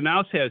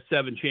Knaus has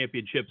 7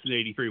 championships and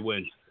 83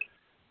 wins.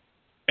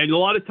 And a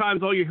lot of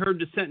times all you heard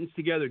the sentence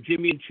together,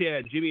 Jimmie and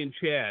Chad, Jimmie and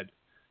Chad.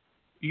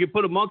 You can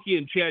put a monkey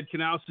in Chad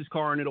Knaus's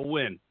car and it'll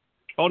win.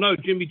 Oh, no,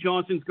 Jimmie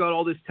Johnson's got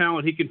all this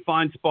talent. He can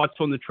find spots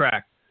on the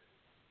track.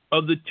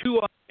 Of the two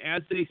of them,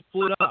 as they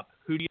split up,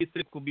 who do you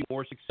think will be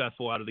more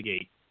successful out of the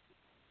gate?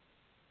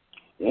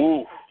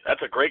 Ooh,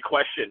 that's a great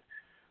question.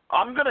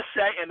 I'm going to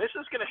say, and this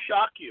is going to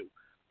shock you,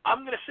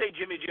 I'm going to say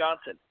Jimmie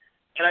Johnson.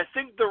 And I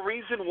think the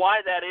reason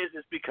why that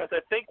is because I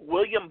think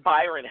William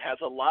Byron has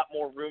a lot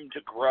more room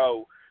to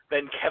grow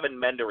than Kevin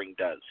Meendering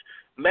does.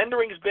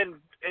 Meendering's been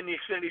in the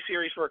Xfinity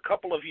Series for a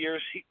couple of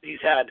years.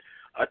 He's had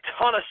a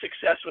ton of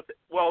success with,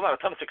 well, not a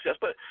ton of success,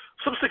 but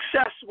some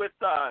success with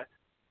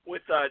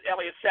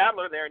Elliott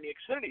Sadler there in the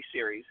Xfinity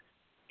Series.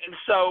 And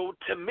so,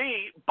 to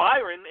me,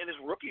 Byron, in his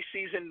rookie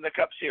season in the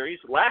Cup Series,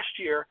 last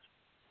year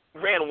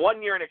ran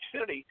 1 year in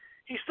Xfinity.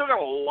 He's still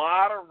got a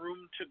lot of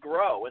room to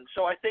grow. And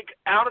so I think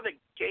out of the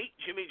gate,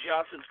 Jimmie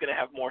Johnson's going to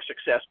have more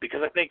success,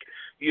 because I think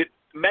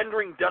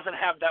Meendering doesn't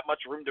have that much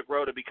room to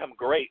grow to become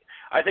great.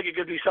 I think it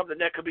could be something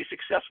that could be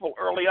successful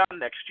early on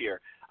next year.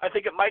 I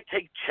think it might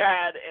take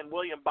Chad and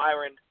William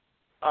Byron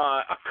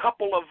a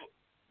couple of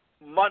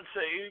months,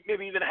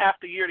 maybe even half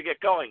the year to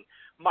get going.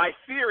 My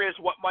fear is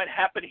what might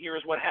happen here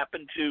is what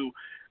happened to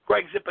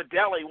Greg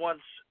Zipadelli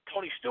once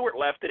Tony Stewart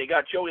left and he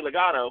got Joey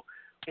Logano.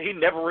 He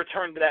never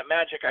returned to that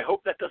magic. I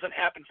hope that doesn't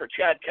happen for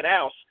Chad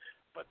Knaus,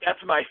 but that's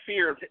my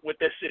fear with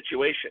this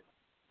situation.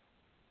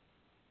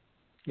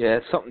 Yeah,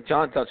 it's something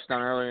John touched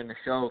on earlier in the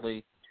show,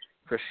 Lee,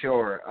 for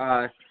sure.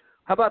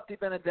 How about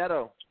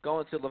DiBenedetto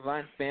going to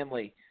Levine's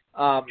family?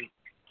 What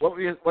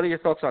are your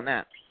thoughts on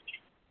that?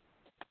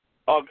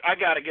 Oh, I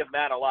got to give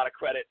Matt a lot of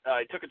credit.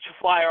 He took a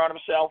flyer on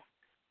himself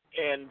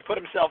and put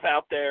himself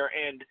out there.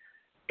 And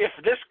if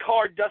this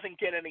car doesn't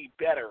get any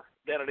better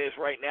than it is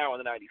right now in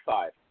the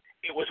 95,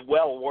 it was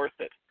well worth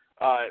it.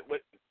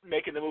 With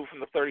making the move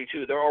from the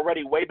 32, they're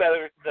already way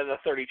better than the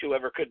 32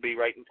 ever could be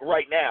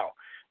right now.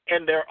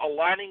 And they're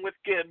aligning with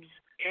Gibbs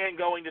and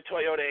going to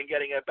Toyota and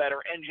getting a better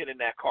engine in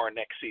that car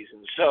next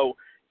season. So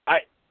I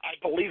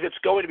believe it's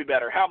going to be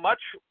better. How much?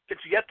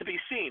 It's yet to be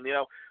seen. You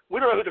know, we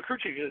don't know who the crew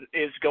chief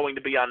is going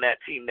to be on that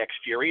team next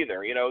year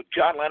either. You know,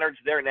 John Leonard's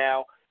there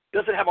now,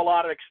 doesn't have a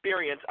lot of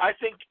experience. I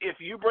think if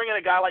you bring in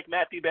a guy like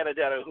Matt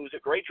DiBenedetto, who's a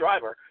great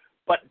driver,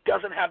 but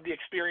doesn't have the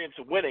experience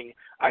of winning,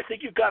 I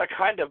think you've got to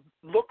kind of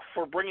look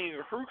for bringing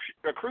a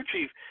crew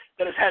chief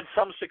that has had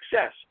some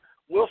success.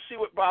 We'll see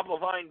what Bob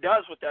Levine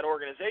does with that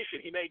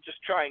organization. He may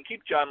just try and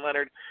keep John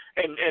Leonard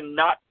and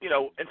not, you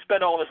know, and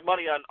spend all of his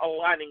money on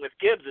aligning with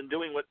Gibbs and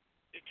doing what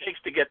it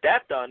takes to get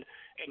that done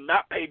and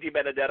not pay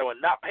DiBenedetto and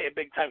not pay a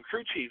big-time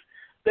crew chief.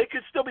 They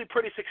could still be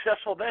pretty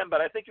successful then, but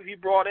I think if you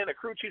brought in a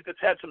crew chief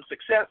that's had some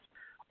success,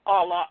 a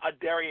la a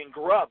Darian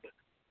Grubb,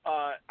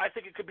 I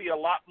think it could be a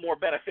lot more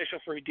beneficial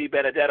for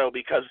DiBenedetto,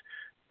 because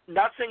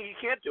not saying he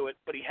can't do it,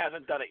 but he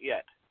hasn't done it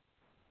yet.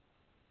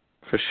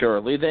 For sure.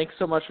 Lee, thanks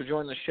so much for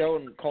joining the show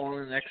and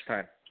calling in next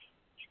time.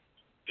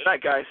 Good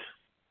night, guys.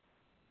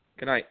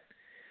 Good night.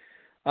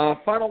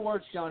 Final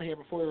words, John, here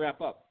before we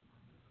wrap up.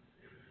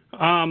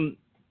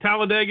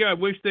 Talladega, I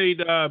wish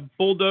they'd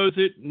bulldoze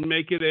it and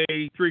make it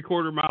a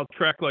 3/4-mile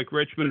track like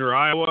Richmond or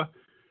Iowa,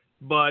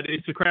 but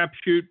it's a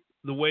crapshoot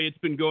the way it's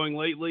been going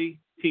lately.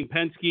 Team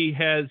Penske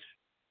has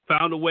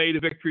found a way to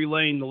victory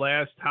lane the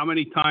last how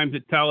many times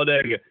at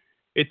Talladega.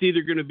 It's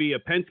either going to be a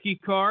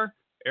Penske car,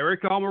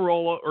 Eric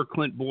Almirola, or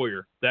Clint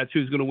Bowyer. That's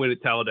who's going to win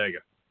at Talladega.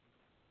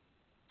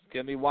 It's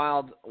going to be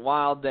wild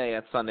day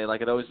at Sunday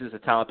like it always is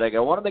at Talladega. I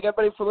want to thank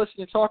everybody for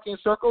listening to Talking in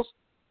Circles.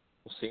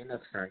 We'll see you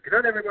next time. Good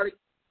night, everybody.